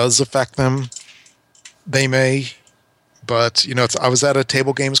 when it does affect them, they may. But, I was at a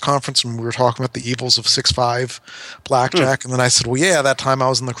table games conference and we were talking about the evils of 6-5 blackjack. And then I said, well, yeah, that time I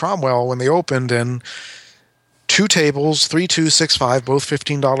was in the Cromwell when they opened and 2 tables, 3-2, 6-5, both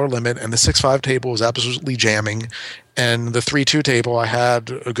 $15 limit, and the 6-5 table was absolutely jamming. And the 3-2 table, I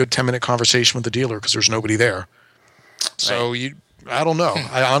had a good 10-minute conversation with the dealer because there's nobody there. So I don't know.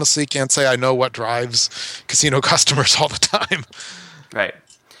 I honestly can't say I know what drives casino customers all the time. Right.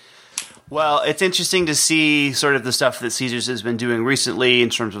 Well, it's interesting to see sort of the stuff that Caesars has been doing recently in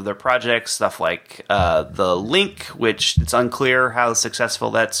terms of their projects, stuff like the Link, which it's unclear how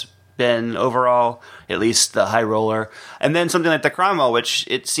successful that's been overall, at least the High Roller, and then something like the Cromwell, which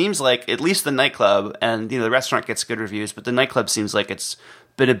it seems like at least the nightclub, and the restaurant gets good reviews, but the nightclub seems like it's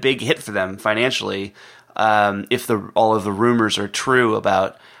been a big hit for them financially. If all of the rumors are true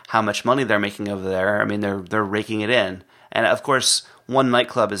about how much money they're making over there, they're raking it in, and of course, one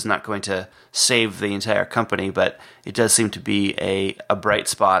nightclub is not going to save the entire company, but it does seem to be a bright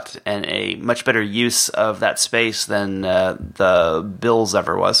spot and a much better use of that space than the Bills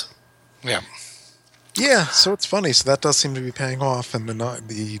ever was. Yeah. Yeah, so it's funny. So that does seem to be paying off, and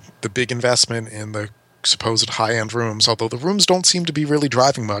the big investment in the supposed high-end rooms, although the rooms don't seem to be really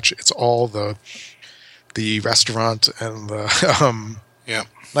driving much. It's all the restaurant and the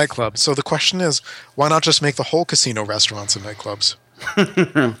nightclub. So the question is, why not just make the whole casino restaurants and nightclubs?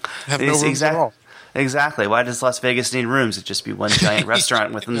 Have no rooms at all. Exactly. Why does Las Vegas need rooms? It'd just be one giant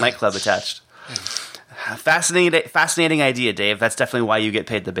restaurant with a nightclub attached. Fascinating idea, Dave. That's definitely why you get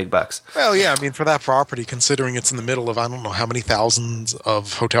paid the big bucks. Well, yeah, for that property, considering it's in the middle of I don't know how many thousands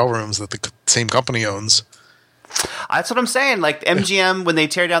of hotel rooms that the same company owns. That's what I'm saying. Like MGM, when they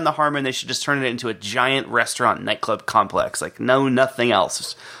tear down the Harmon, they should just turn it into a giant restaurant nightclub complex. Like nothing else.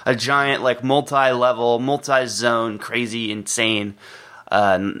 Just a giant, multi-level, multi-zone, crazy, insane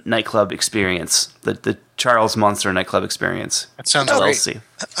nightclub experience. The Charles Monster nightclub experience. That sounds LLC. great.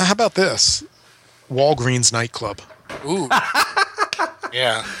 How about this? Walgreens nightclub. Ooh.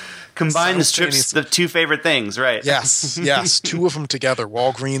 Yeah. Combine the strips, the two favorite things, right? Yes. 2 of them together,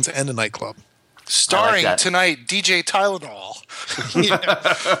 Walgreens and a nightclub. Starring tonight, DJ Tylenol.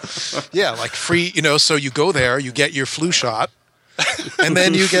 Yeah, like free, so you go there, you get your flu shot, and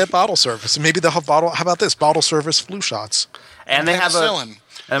then you get bottle service. And maybe they'll have how about this? Bottle service flu shots. And they have a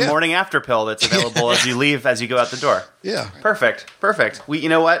morning after pill that's available as you leave, as you go out the door. Yeah. Perfect. You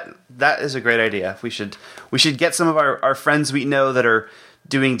know what? That is a great idea. We should get some of our friends we know that are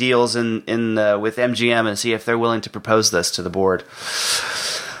doing deals in with MGM and see if they're willing to propose this to the board.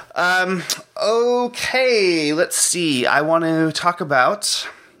 Okay, let's see. I want to talk about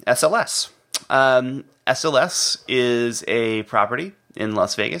SLS. SLS is a property in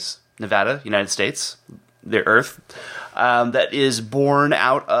Las Vegas, Nevada, United States, the Earth, that is born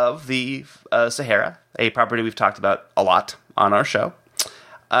out of the Sahara, a property we've talked about a lot on our show.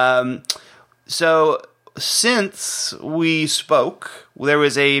 So since we spoke, there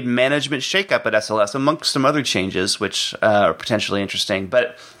was a management shakeup at SLS, amongst some other changes, which are potentially interesting.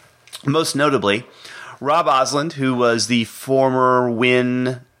 But most notably, Rob Osland, who was the former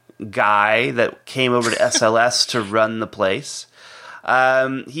Wynn guy that came over to SLS to run the place,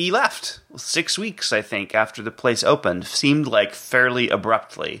 he left 6 weeks, I think, after the place opened. Seemed like fairly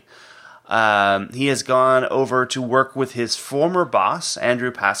abruptly. He has gone over to work with his former boss, Andrew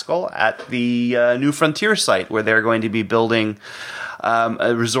Pascal, at the New Frontier site, where they're going to be building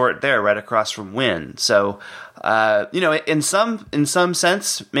a resort there right across from Wynn. So, in some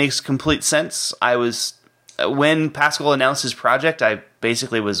sense, makes complete sense. When Pascal announced his project, I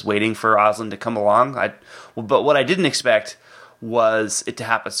basically was waiting for Osland to come along. But what I didn't expect was it to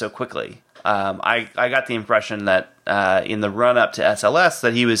happen so quickly. I got the impression that in the run-up to SLS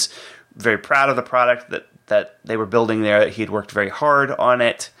that he was very proud of the product that they were building there, that he had worked very hard on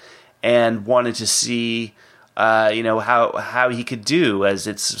it, and wanted to see how he could do, as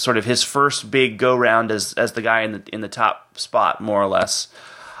it's sort of his first big go-round as the guy in the top spot, more or less.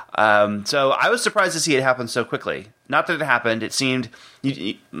 So I was surprised to see it happen so quickly. Not that it happened. It seemed,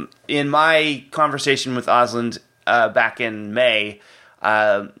 in my conversation with Osland back in May,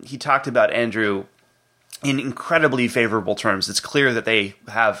 he talked about Andrew in incredibly favorable terms. It's clear that he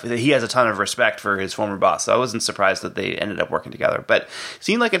has a ton of respect for his former boss. So I wasn't surprised that they ended up working together. But it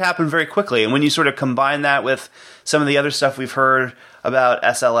seemed like it happened very quickly. And when you sort of combine that with some of the other stuff we've heard about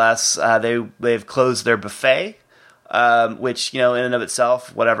SLS, they've closed their buffet. Which, in and of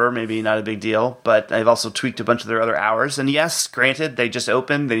itself, whatever, maybe not a big deal, but they've also tweaked a bunch of their other hours. And yes, granted, they just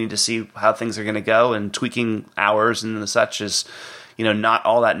opened. They need to see how things are going to go, and tweaking hours and such is, not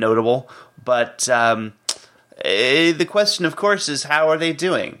all that notable. But the question, of course, is how are they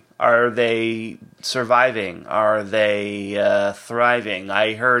doing? Are they surviving? Are they thriving?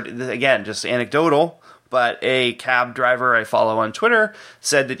 I heard, again, just anecdotal, but a cab driver I follow on Twitter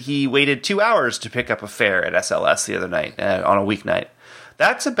said that he waited 2 hours to pick up a fare at SLS the other night, on a weeknight.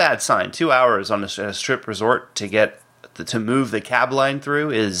 That's a bad sign. 2 hours on a strip resort to move the cab line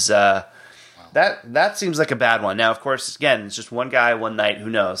through is that seems like a bad one. Now, of course, again, it's just one guy, one night. Who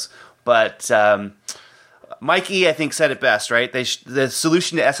knows? But Mikey, I think, said it best, right? The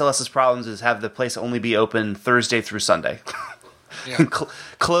solution to SLS's problems is have the place only be open Thursday through Sunday. Yeah.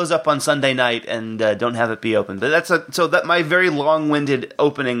 Close up on Sunday night and don't have it be open. But that my very long-winded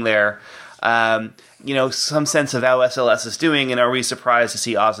opening there. Some sense of how SLS is doing, and are we surprised to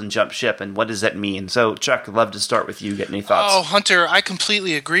see Osland jump ship, and what does that mean? So, Chuck, I'd love to start with you. Get any thoughts? Oh, Hunter, I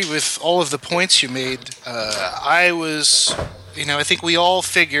completely agree with all of the points you made. I think we all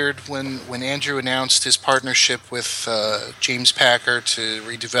figured when Andrew announced his partnership with James Packer to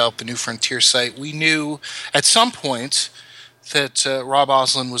redevelop the New Frontier site, we knew at some point that Rob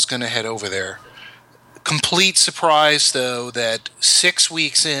Osland was going to head over there. Complete surprise, though, that 6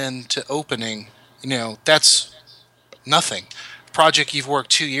 weeks into opening, that's nothing. Project you've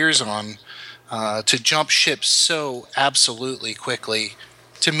worked 2 years on, to jump ship so absolutely quickly,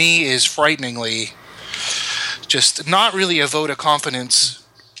 to me is frighteningly just not really a vote of confidence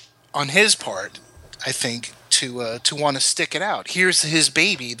on his part, I think, to want to stick it out. Here's his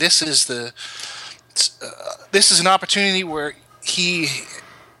baby. This is an opportunity where he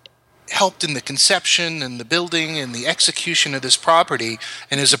helped in the conception and the building and the execution of this property,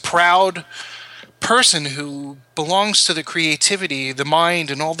 and is a proud person who belongs to the creativity, the mind,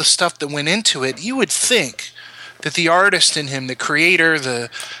 and all the stuff that went into it. You would think that the artist in him, the creator, the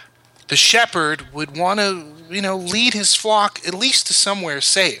shepherd, would want to, lead his flock at least to somewhere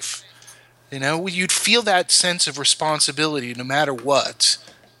safe. You'd feel that sense of responsibility no matter what,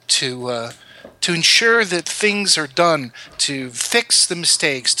 to ensure that things are done, to fix the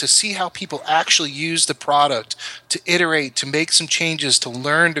mistakes, to see how people actually use the product, to iterate, to make some changes, to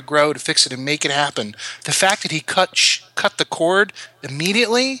learn, to grow, to fix it and make it happen. The fact that he cut the cord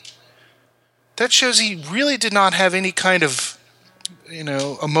immediately, that shows he really did not have any kind of,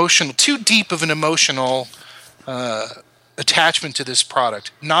 emotional, too deep of an emotional attachment to this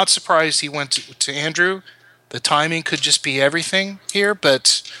product. Not surprised he went to Andrew. The timing could just be everything here,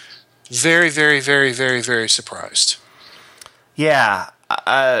 but very, very, very, very, very surprised. Yeah,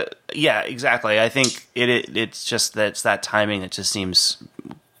 exactly. I think it's just that it's that timing that just seems,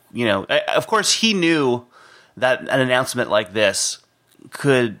 of course he knew that an announcement like this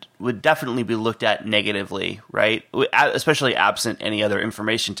would definitely be looked at negatively, right? Especially absent any other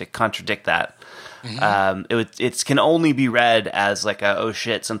information to contradict that. Mm-hmm. It can only be read as like oh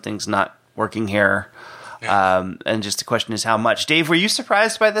shit, something's not working here. Yeah. And just the question is how much. Dave, were you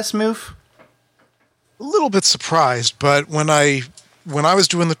surprised by this move? A little bit surprised, but when I was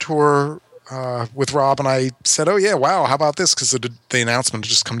doing the tour with Rob and I said, "Oh yeah, wow, how about this?" Because the announcement had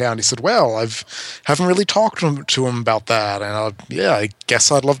just come down. He said, "Well, haven't really talked to him about that," and I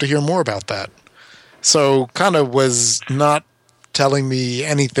guess I'd love to hear more about that. So kind of was not telling me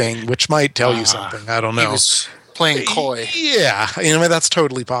anything, which might tell you something. I don't know. He was playing coy. Yeah, that's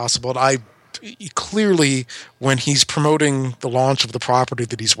totally possible. Clearly, when he's promoting the launch of the property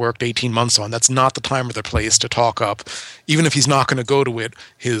that he's worked 18 months on, that's not the time or the place to talk up, even if he's not going to go to it,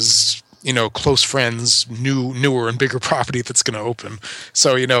 his close friends' newer and bigger property that's going to open.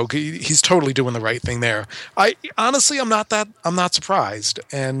 So he's totally doing the right thing there. Honestly, I'm not surprised,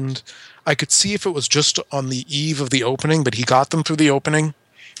 and I could see if it was just on the eve of the opening, but he got them through the opening,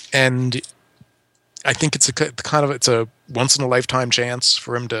 and I think it's a once in a lifetime chance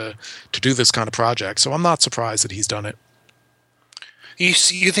for him to do this kind of project. So I'm not surprised that he's done it. You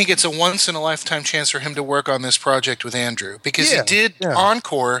think it's a once in a lifetime chance for him to work on this project with Andrew? Because he did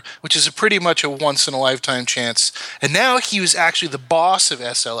Encore, which is pretty much a once in a lifetime chance. And now he was actually the boss of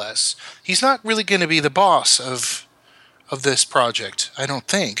SLS. He's not really going to be the boss of this project, I don't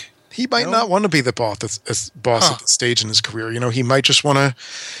think. He might not want to be the boss at this stage in his career. He might just want to.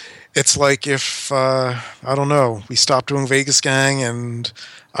 It's like if, I don't know, we stopped doing Vegas Gang and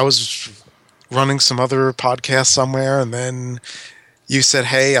I was running some other podcast somewhere and then you said,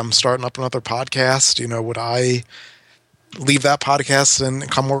 "Hey, I'm starting up another podcast. Would I leave that podcast and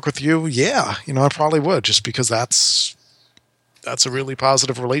come work with you?" Yeah, I probably would, just because that's a really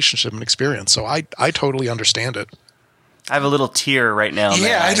positive relationship and experience. So I totally understand it. I have a little tear right now.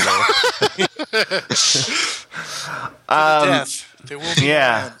 Yeah, I know. Death. There will be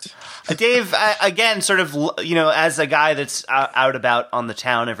an end. Dave, again, sort of, as a guy that's out about on the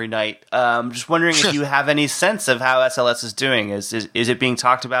town every night, just wondering if you have any sense of how SLS is doing. Is it being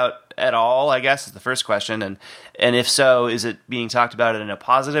talked about at all, I guess, is the first question. And if so, is it being talked about in a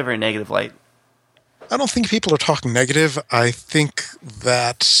positive or a negative light? I don't think people are talking negative. I think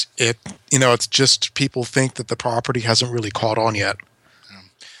that it's just people think that the property hasn't really caught on yet.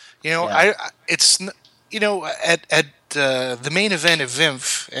 At the main event of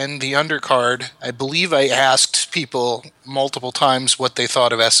VIMF and the undercard, I believe I asked people multiple times what they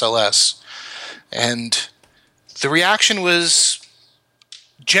thought of SLS. And the reaction was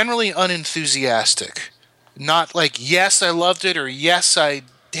generally unenthusiastic. Not like, yes, I loved it, or yes, I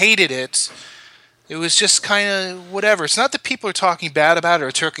hated it. It was just kind of whatever. It's not that people are talking bad about it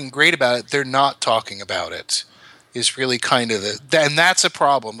or talking great about it. They're not talking about it. Is really kind of and that's a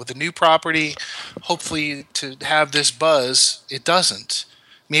problem with the new property. Hopefully, to have this buzz, it doesn't.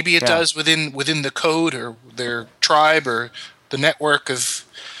 Maybe it does within the code or their tribe or the network of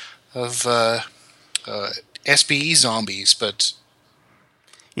SBE zombies, but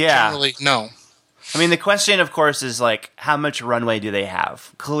generally, no. I mean, the question, of course, is like, how much runway do they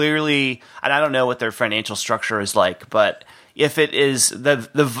have? Clearly, and I don't know what their financial structure is like, but if it is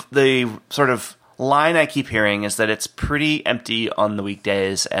the sort of line I keep hearing is that it's pretty empty on the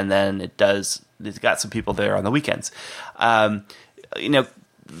weekdays, and then it's got some people there on the weekends. That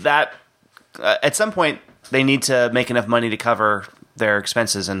at some point they need to make enough money to cover their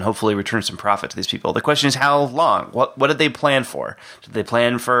expenses and hopefully return some profit to these people. The question is how long? What did they plan for? Did they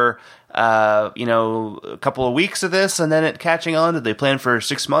plan for a couple of weeks of this and then it catching on? Did they plan for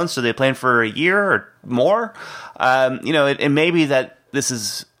 6 months? Did they plan for a year or more? It may be that this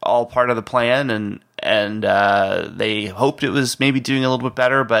is all part of the plan, and they hoped it was maybe doing a little bit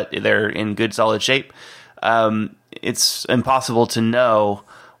better, but they're in good, solid shape. It's impossible to know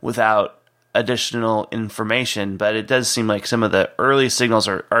without additional information, but it does seem like some of the early signals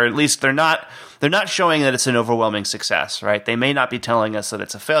are at least they're not showing that it's an overwhelming success, right? They may not be telling us that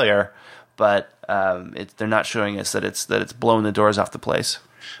it's a failure, but they're not showing us that it's blown the doors off the place.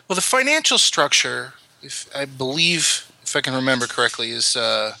 Well, the financial structure, if I can remember correctly, is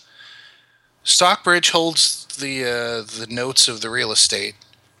Stockbridge holds the notes of the real estate,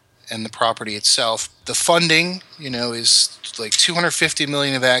 and the property itself. The funding, is like $250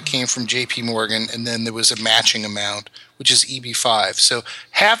 million of that came from J.P. Morgan, and then there was a matching amount, which is EB5. So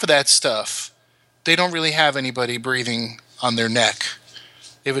half of that stuff, they don't really have anybody breathing on their neck.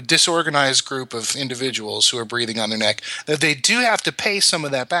 They have a disorganized group of individuals who are breathing on their neck. That they do have to pay some of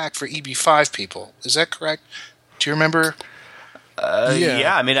that back for EB5 people. Is that correct? Do you remember?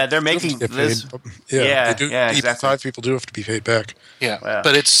 Yeah. I mean, they're making this. They do. Yeah, exactly. EB5 people do have to be paid back. Yeah.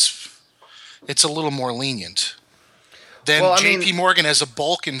 But it's a little more lenient. Then J.P. Morgan, as a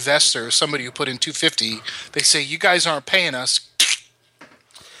bulk investor, somebody who put in $250, they say, you guys aren't paying us.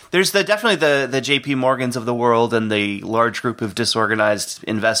 There's definitely the J.P. Morgans of the world and the large group of disorganized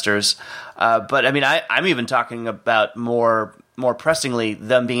investors. But I mean, I'm even talking about more pressingly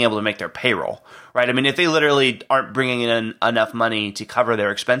them being able to make their payroll, right? I mean, if they literally aren't bringing in enough money to cover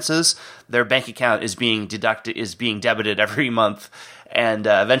their expenses, their bank account is being debited every month, and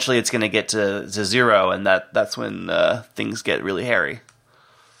eventually it's going to get to zero, and that's when things get really hairy.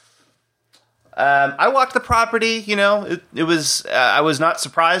 I walked the property. It was. I was not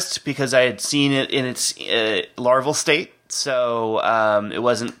surprised because I had seen it in its larval state, so it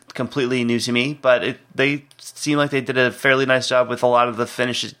wasn't completely new to me. But they seemed like they did a fairly nice job with a lot of the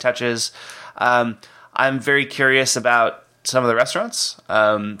finished touches. I'm very curious about some of the restaurants,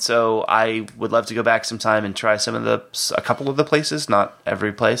 so I would love to go back sometime and try a couple of the places, not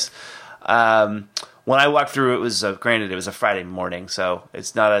every place. When I walked through, it was granted it was a Friday morning, so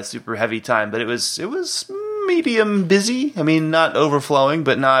it's not a super heavy time, but it was medium busy. I mean, not overflowing,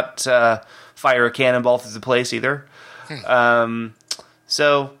 but not fire a cannonball through the place either.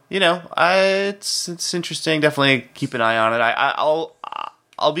 So it's interesting. Definitely keep an eye on it.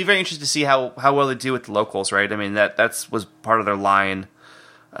 I'll be very interested to see how well they do with the locals. Right? I mean that was part of their line.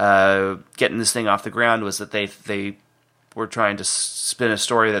 Getting this thing off the ground was that they were trying to spin a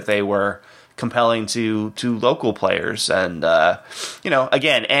story that they were compelling to local players, and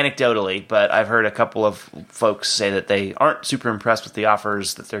again, anecdotally, but I've heard a couple of folks say that they aren't super impressed with the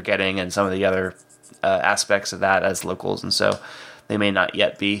offers that they're getting and some of the other aspects of that as locals, and so they may not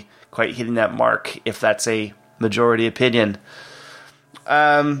yet be quite hitting that mark if that's a majority opinion.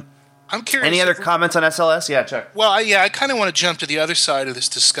 I'm curious. Any other comments on SLS? Yeah, Chuck. Well, I kind of want to jump to the other side of this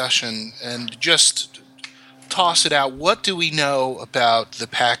discussion and just toss it out. What do we know about the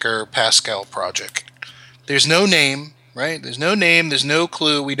Packer Pascal project? There's no name, right? There's no name. There's no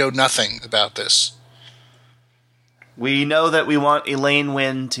clue. We know nothing about this. We know that we want Elaine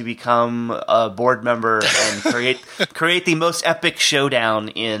Wynn to become a board member and create the most epic showdown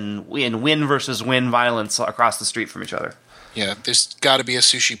in Wynn versus Wynn violence across the street from each other. Yeah, there's got to be a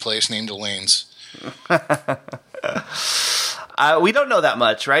sushi place named Elaine's. We don't know that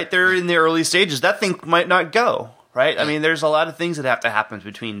much, right? They're in the early stages. That thing might not go, right? I mean, there's a lot of things that have to happen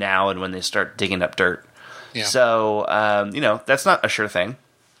between now and when they start digging up dirt. Yeah. So, that's not a sure thing.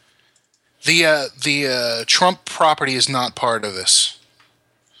 The Trump property is not part of this.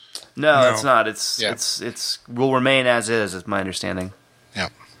 No, it's not. It's will remain as is my understanding. Yeah.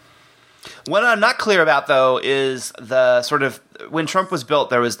 What I'm not clear about, though, is the sort of when Trump was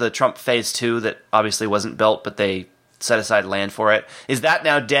built, there was the Trump Phase 2 that obviously wasn't built, but they set aside land for it. Is that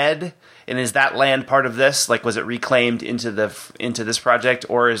now dead? And is that land part of this? Like, was it reclaimed into this project,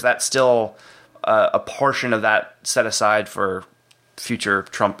 or is that still a portion of that set aside for future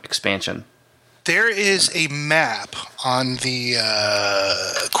Trump expansion? There is a map on the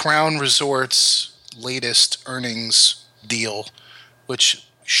Crown Resorts latest earnings deal, which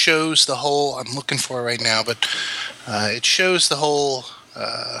shows the whole. I'm looking for it right now, but it shows the whole.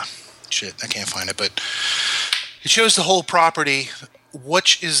 I can't find it, but it shows the whole property,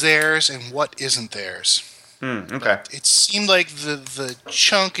 which is theirs and what isn't theirs. Okay. But it seemed like the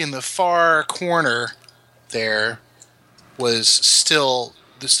chunk in the far corner there was still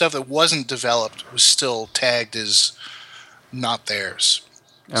the stuff that wasn't developed was still tagged as not theirs.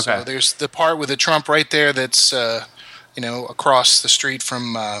 Okay. So there's the part with the Trump right there that's across the street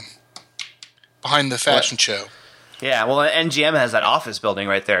from behind the fashion show. Yeah, well, MGM has that office building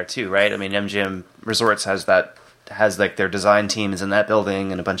right there too, right? I mean, MGM Resorts has like their design teams in that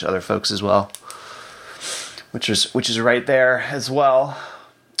building and a bunch of other folks as well, which is right there as well.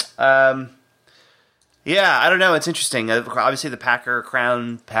 Yeah, I don't know. It's interesting. Obviously, the Packer,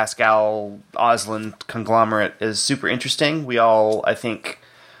 Crown, Pascal, Osland conglomerate is super interesting. We all, I think,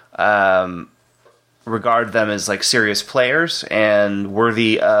 regard them as like serious players and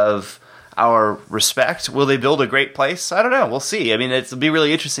worthy of our respect. Will they build a great place? I don't know. We'll see. I mean, it'll be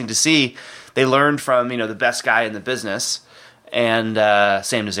really interesting to see. They learned from the best guy in the business, and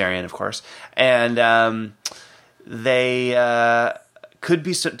Sam Nazarian, of course, and they could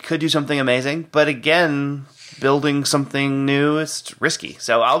do something amazing. But again, building something new is risky.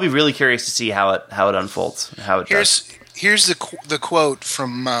 So I'll be really curious to see how it unfolds, how it does. Here's the quote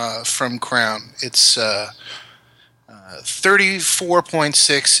from Crown. It's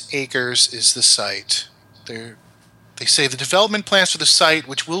 34.6 acres is the site. They say the development plans for the site,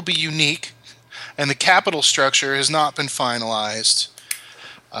 which will be unique, and the capital structure has not been finalized.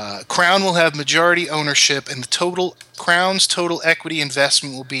 Crown will have majority ownership, and Crown's total equity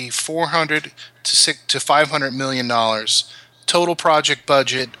investment will be $400 to $500 million. Total project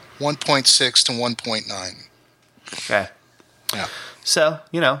budget 1.6 to 1.9. Okay. Yeah. So,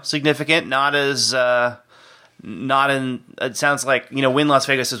 significant, not as it sounds like, Wynn Las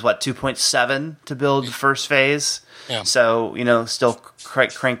Vegas is what, 2.7 to build the first phase. Yeah. So, still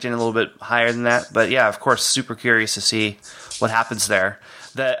cranked in a little bit higher than that. But yeah, of course, super curious to see what happens there.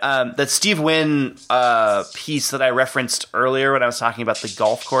 That Steve Wynn piece that I referenced earlier when I was talking about the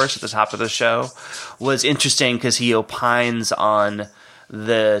golf course at the top of the show was interesting because he opines on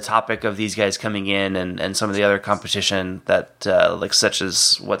the topic of these guys coming in and some of the other competition that such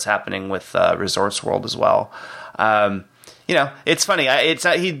as what's happening with Resorts World as well. It's funny.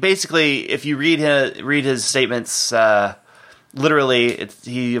 He basically, if you read his statements, literally,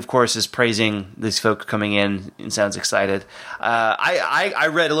 he of course is praising these folks coming in and sounds excited. I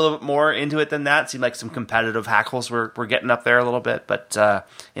read a little bit more into it than that. It seemed like some competitive hackles were getting up there a little bit, but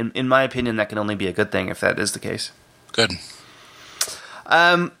in my opinion, that can only be a good thing if that is the case. Good.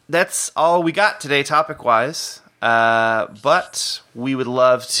 That's all we got today, topic-wise. But we would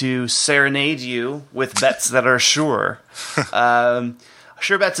love to serenade you with bets that are sure.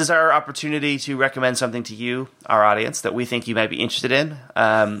 Sure Bets is our opportunity to recommend something to you, our audience, that we think you might be interested in.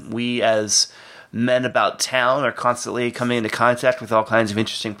 We, as men about town, are constantly coming into contact with all kinds of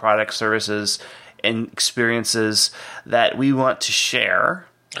interesting products, services, and experiences that we want to share.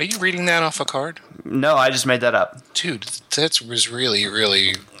 Are you reading that off a card? No, I just made that up. Dude, that was really,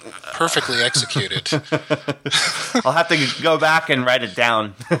 really perfectly executed. I'll have to go back and write it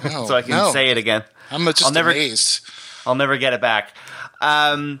down so I can say it again. I'm just amazed. I'll never get it back.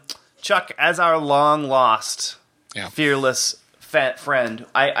 Chuck, as our long-lost, fearless friend,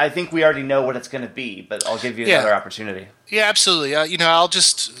 I think we already know what it's going to be, but I'll give you another opportunity. Yeah, absolutely. I'll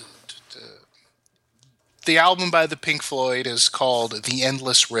just... The album by the Pink Floyd is called The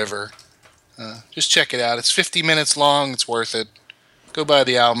Endless River. Just check it out. It's 50 minutes long. It's worth it. Go buy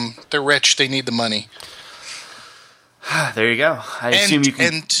the album. They're rich. They need the money. There you go. I assume you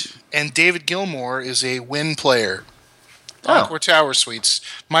can... And David Gilmour is a Wynn player. Encore Tower Suites.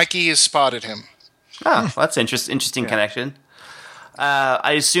 Mikey has spotted him. Oh, that's interesting connection.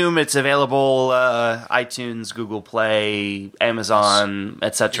 I assume it's available iTunes, Google Play, Amazon,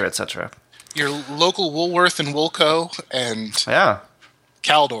 etc., etc. Your local Woolworth and Woolco and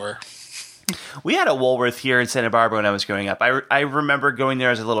Caldor. We had a Woolworth here in Santa Barbara when I was growing up. I remember going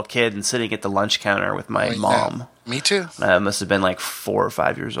there as a little kid and sitting at the lunch counter with my mom. Yeah. Me too. I must have been like 4 or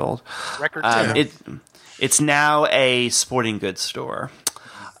 5 years old. Record It's now a sporting goods store.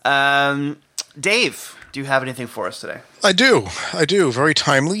 Dave, do you have anything for us today? I do. Very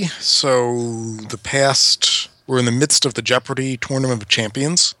timely. So we're in the midst of the Jeopardy! Tournament of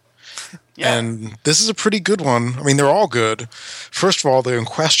Champions. Yeah. And this is a pretty good one. I mean, they're all good. First of all, the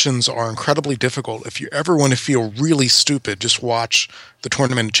questions are incredibly difficult. If you ever want to feel really stupid, just watch the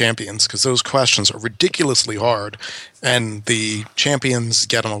Tournament of Champions, because those questions are ridiculously hard, and the champions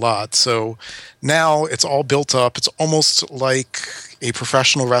get them a lot. So now it's all built up. It's almost like a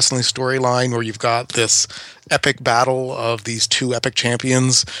professional wrestling storyline where you've got this epic battle of these two epic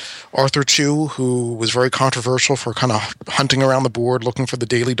champions. Arthur Chu, who was very controversial for kind of hunting around the board looking for the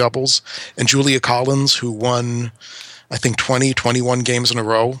daily doubles, and Julia Collins, who won, I think, 21 games in a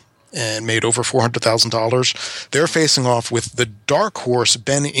row and made over $400,000. They're facing off with the dark horse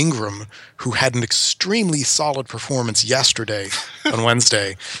Ben Ingram, who had an extremely solid performance yesterday on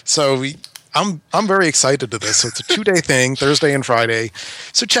Wednesday. So I'm very excited to this. So it's a 2-day thing, Thursday and Friday.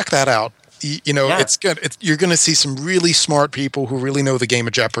 So check that out. It's good. You're going to see some really smart people who really know the game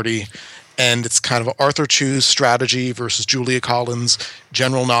of Jeopardy. And it's kind of Arthur Chu's strategy versus Julia Collins'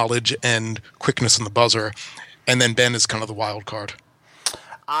 general knowledge and quickness in the buzzer. And then Ben is kind of the wild card.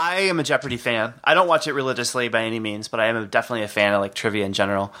 I am a Jeopardy fan. I don't watch it religiously by any means, but I am definitely a fan of like trivia in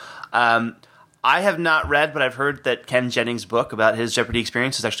general. I have not read, but I've heard that Ken Jennings' book about his Jeopardy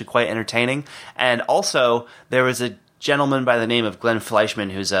experience is actually quite entertaining. And also, there was a gentleman by the name of Glenn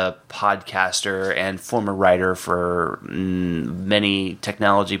Fleischman, who's a podcaster and former writer for many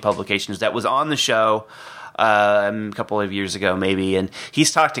technology publications, that was on the show a couple of years ago, maybe, and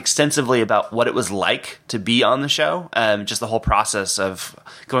he's talked extensively about what it was like to be on the show, just the whole process of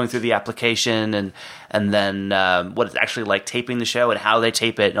going through the application, and then what it's actually like taping the show, and how they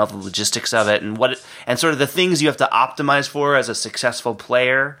tape it, and all the logistics of it, and sort of the things you have to optimize for as a successful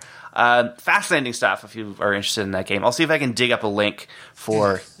player. Fascinating stuff if you are interested in that game. I'll see if I can dig up a link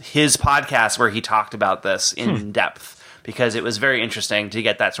for his podcast where he talked about this in depth, because it was very interesting to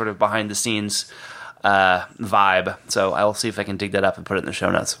get that sort of behind the scenes vibe. So I'll see if I can dig that up and put it in the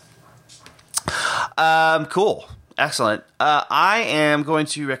show notes. Cool. Excellent. I am going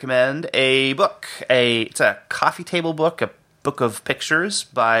to recommend a book. It's a coffee table book, a book of pictures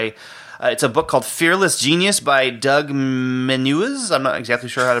by... it's a book called Fearless Genius by Doug Menuez. I'm not exactly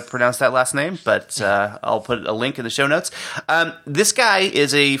sure how to pronounce that last name, but I'll put a link in the show notes. This guy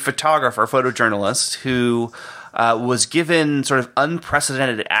is a photographer, photojournalist, who was given sort of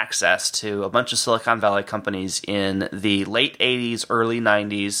unprecedented access to a bunch of Silicon Valley companies in the late 80s, early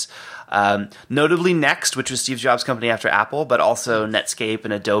 90s. Notably Next, which was Steve Jobs' company after Apple, but also Netscape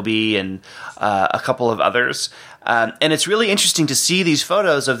and Adobe and a couple of others. And it's really interesting to see these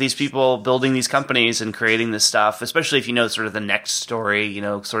photos of these people building these companies and creating this stuff, especially if you know sort of the Next story,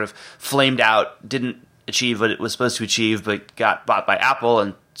 sort of flamed out, didn't achieve what it was supposed to achieve, but got bought by Apple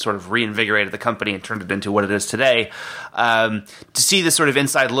and sort of reinvigorated the company and turned it into what it is today. To see this sort of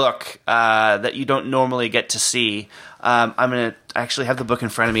inside look that you don't normally get to see, I'm going to actually have the book in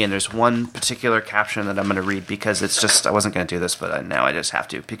front of me, and there's one particular caption that I'm going to read because it's just, I wasn't going to do this, but now I just have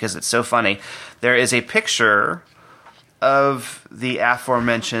to because it's so funny. There is a picture of the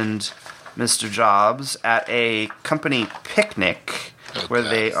aforementioned Mr. Jobs at a company picnic where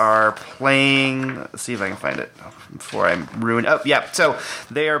they are playing. Let's see if I can find it before I ruin. Oh, yeah. So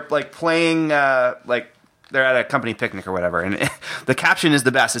they are like playing, like they're at a company picnic or whatever. And the caption is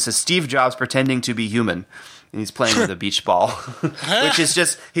the best. It says, "Steve Jobs pretending to be human." And he's playing with a beach ball, which is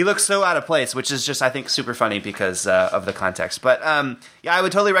just, he looks so out of place, which is just, I think, super funny because of the context. But yeah, I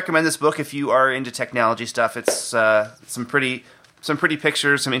would totally recommend this book if you are into technology stuff. It's some pretty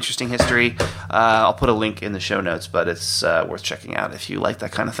pictures, some interesting history. I'll put a link in the show notes, but it's worth checking out if you like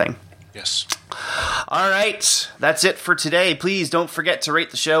that kind of thing. Yes. All right, that's it for today. Please don't forget to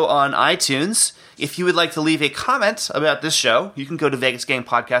rate the show on iTunes. If you would like to leave a comment about this show, you can go to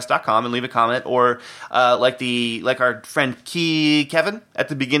vegasgamepodcast.com and leave a comment, or like our friend Kevin at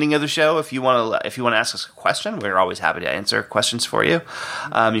the beginning of the show, if you want to ask us a question, we're always happy to answer questions for you.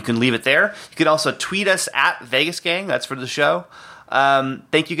 You can leave it there. You can also tweet us at VegasGang. That's for the show.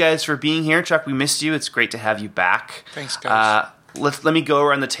 Thank you guys for being here. Chuck, we missed you. It's great to have you back. Thanks, guys. Let me go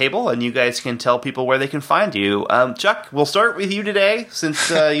around the table, and you guys can tell people where they can find you. Chuck, we'll start with you today, since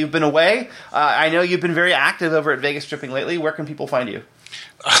you've been away. I know you've been very active over at Vegas Tripping lately. Where can people find you?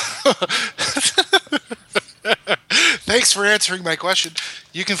 Thanks for answering my question.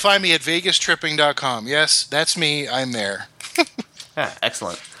 You can find me at vegastripping.com. Yes, that's me. I'm there. Yeah,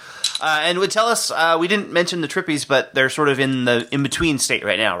 excellent. And would tell us, we didn't mention the Trippies, but they're sort of in the in-between state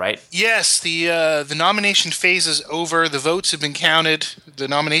right now, right? Yes, the nomination phase is over. The votes have been counted. The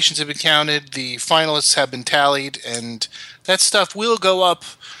nominations have been counted. The finalists have been tallied, and that stuff will go up.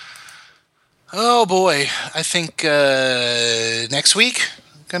 Oh boy, I think next week.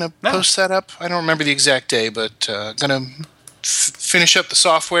 Gonna post that up. I don't remember the exact day, but gonna finish up the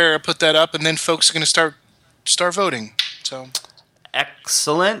software, put that up, and then folks are gonna start voting. So.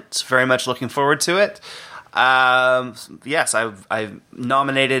 Excellent. Very much looking forward to it. Yes, I've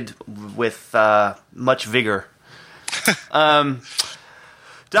nominated with much vigor.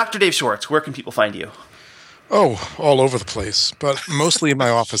 Dr. Dave Schwartz, where can people find you? Oh, all over the place, but mostly in my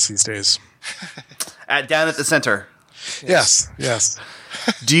office these days. Down at the center. Yes.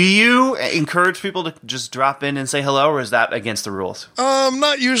 Do you encourage people to just drop in and say hello, or is that against the rules?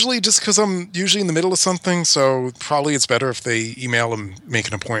 Not usually, just because I'm usually in the middle of something, so probably it's better if they email and make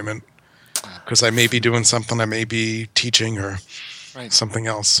an appointment, because I may be doing something, I may be teaching or something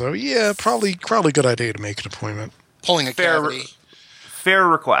else. So yeah, probably a good idea to make an appointment. Pulling a cavity. Fair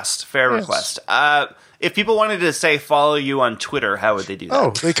request. If people wanted to say follow you on Twitter, how would they do that?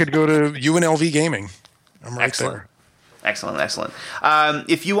 Oh, they could go to UNLV Gaming. I'm right there. Excellent.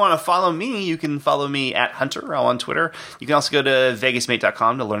 If you want to follow me, you can follow me at Hunter on Twitter. You can also go to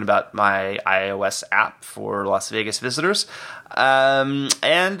vegasmate.com to learn about my iOS app for Las Vegas visitors. And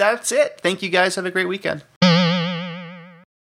that's it. Thank you guys. Have a great weekend.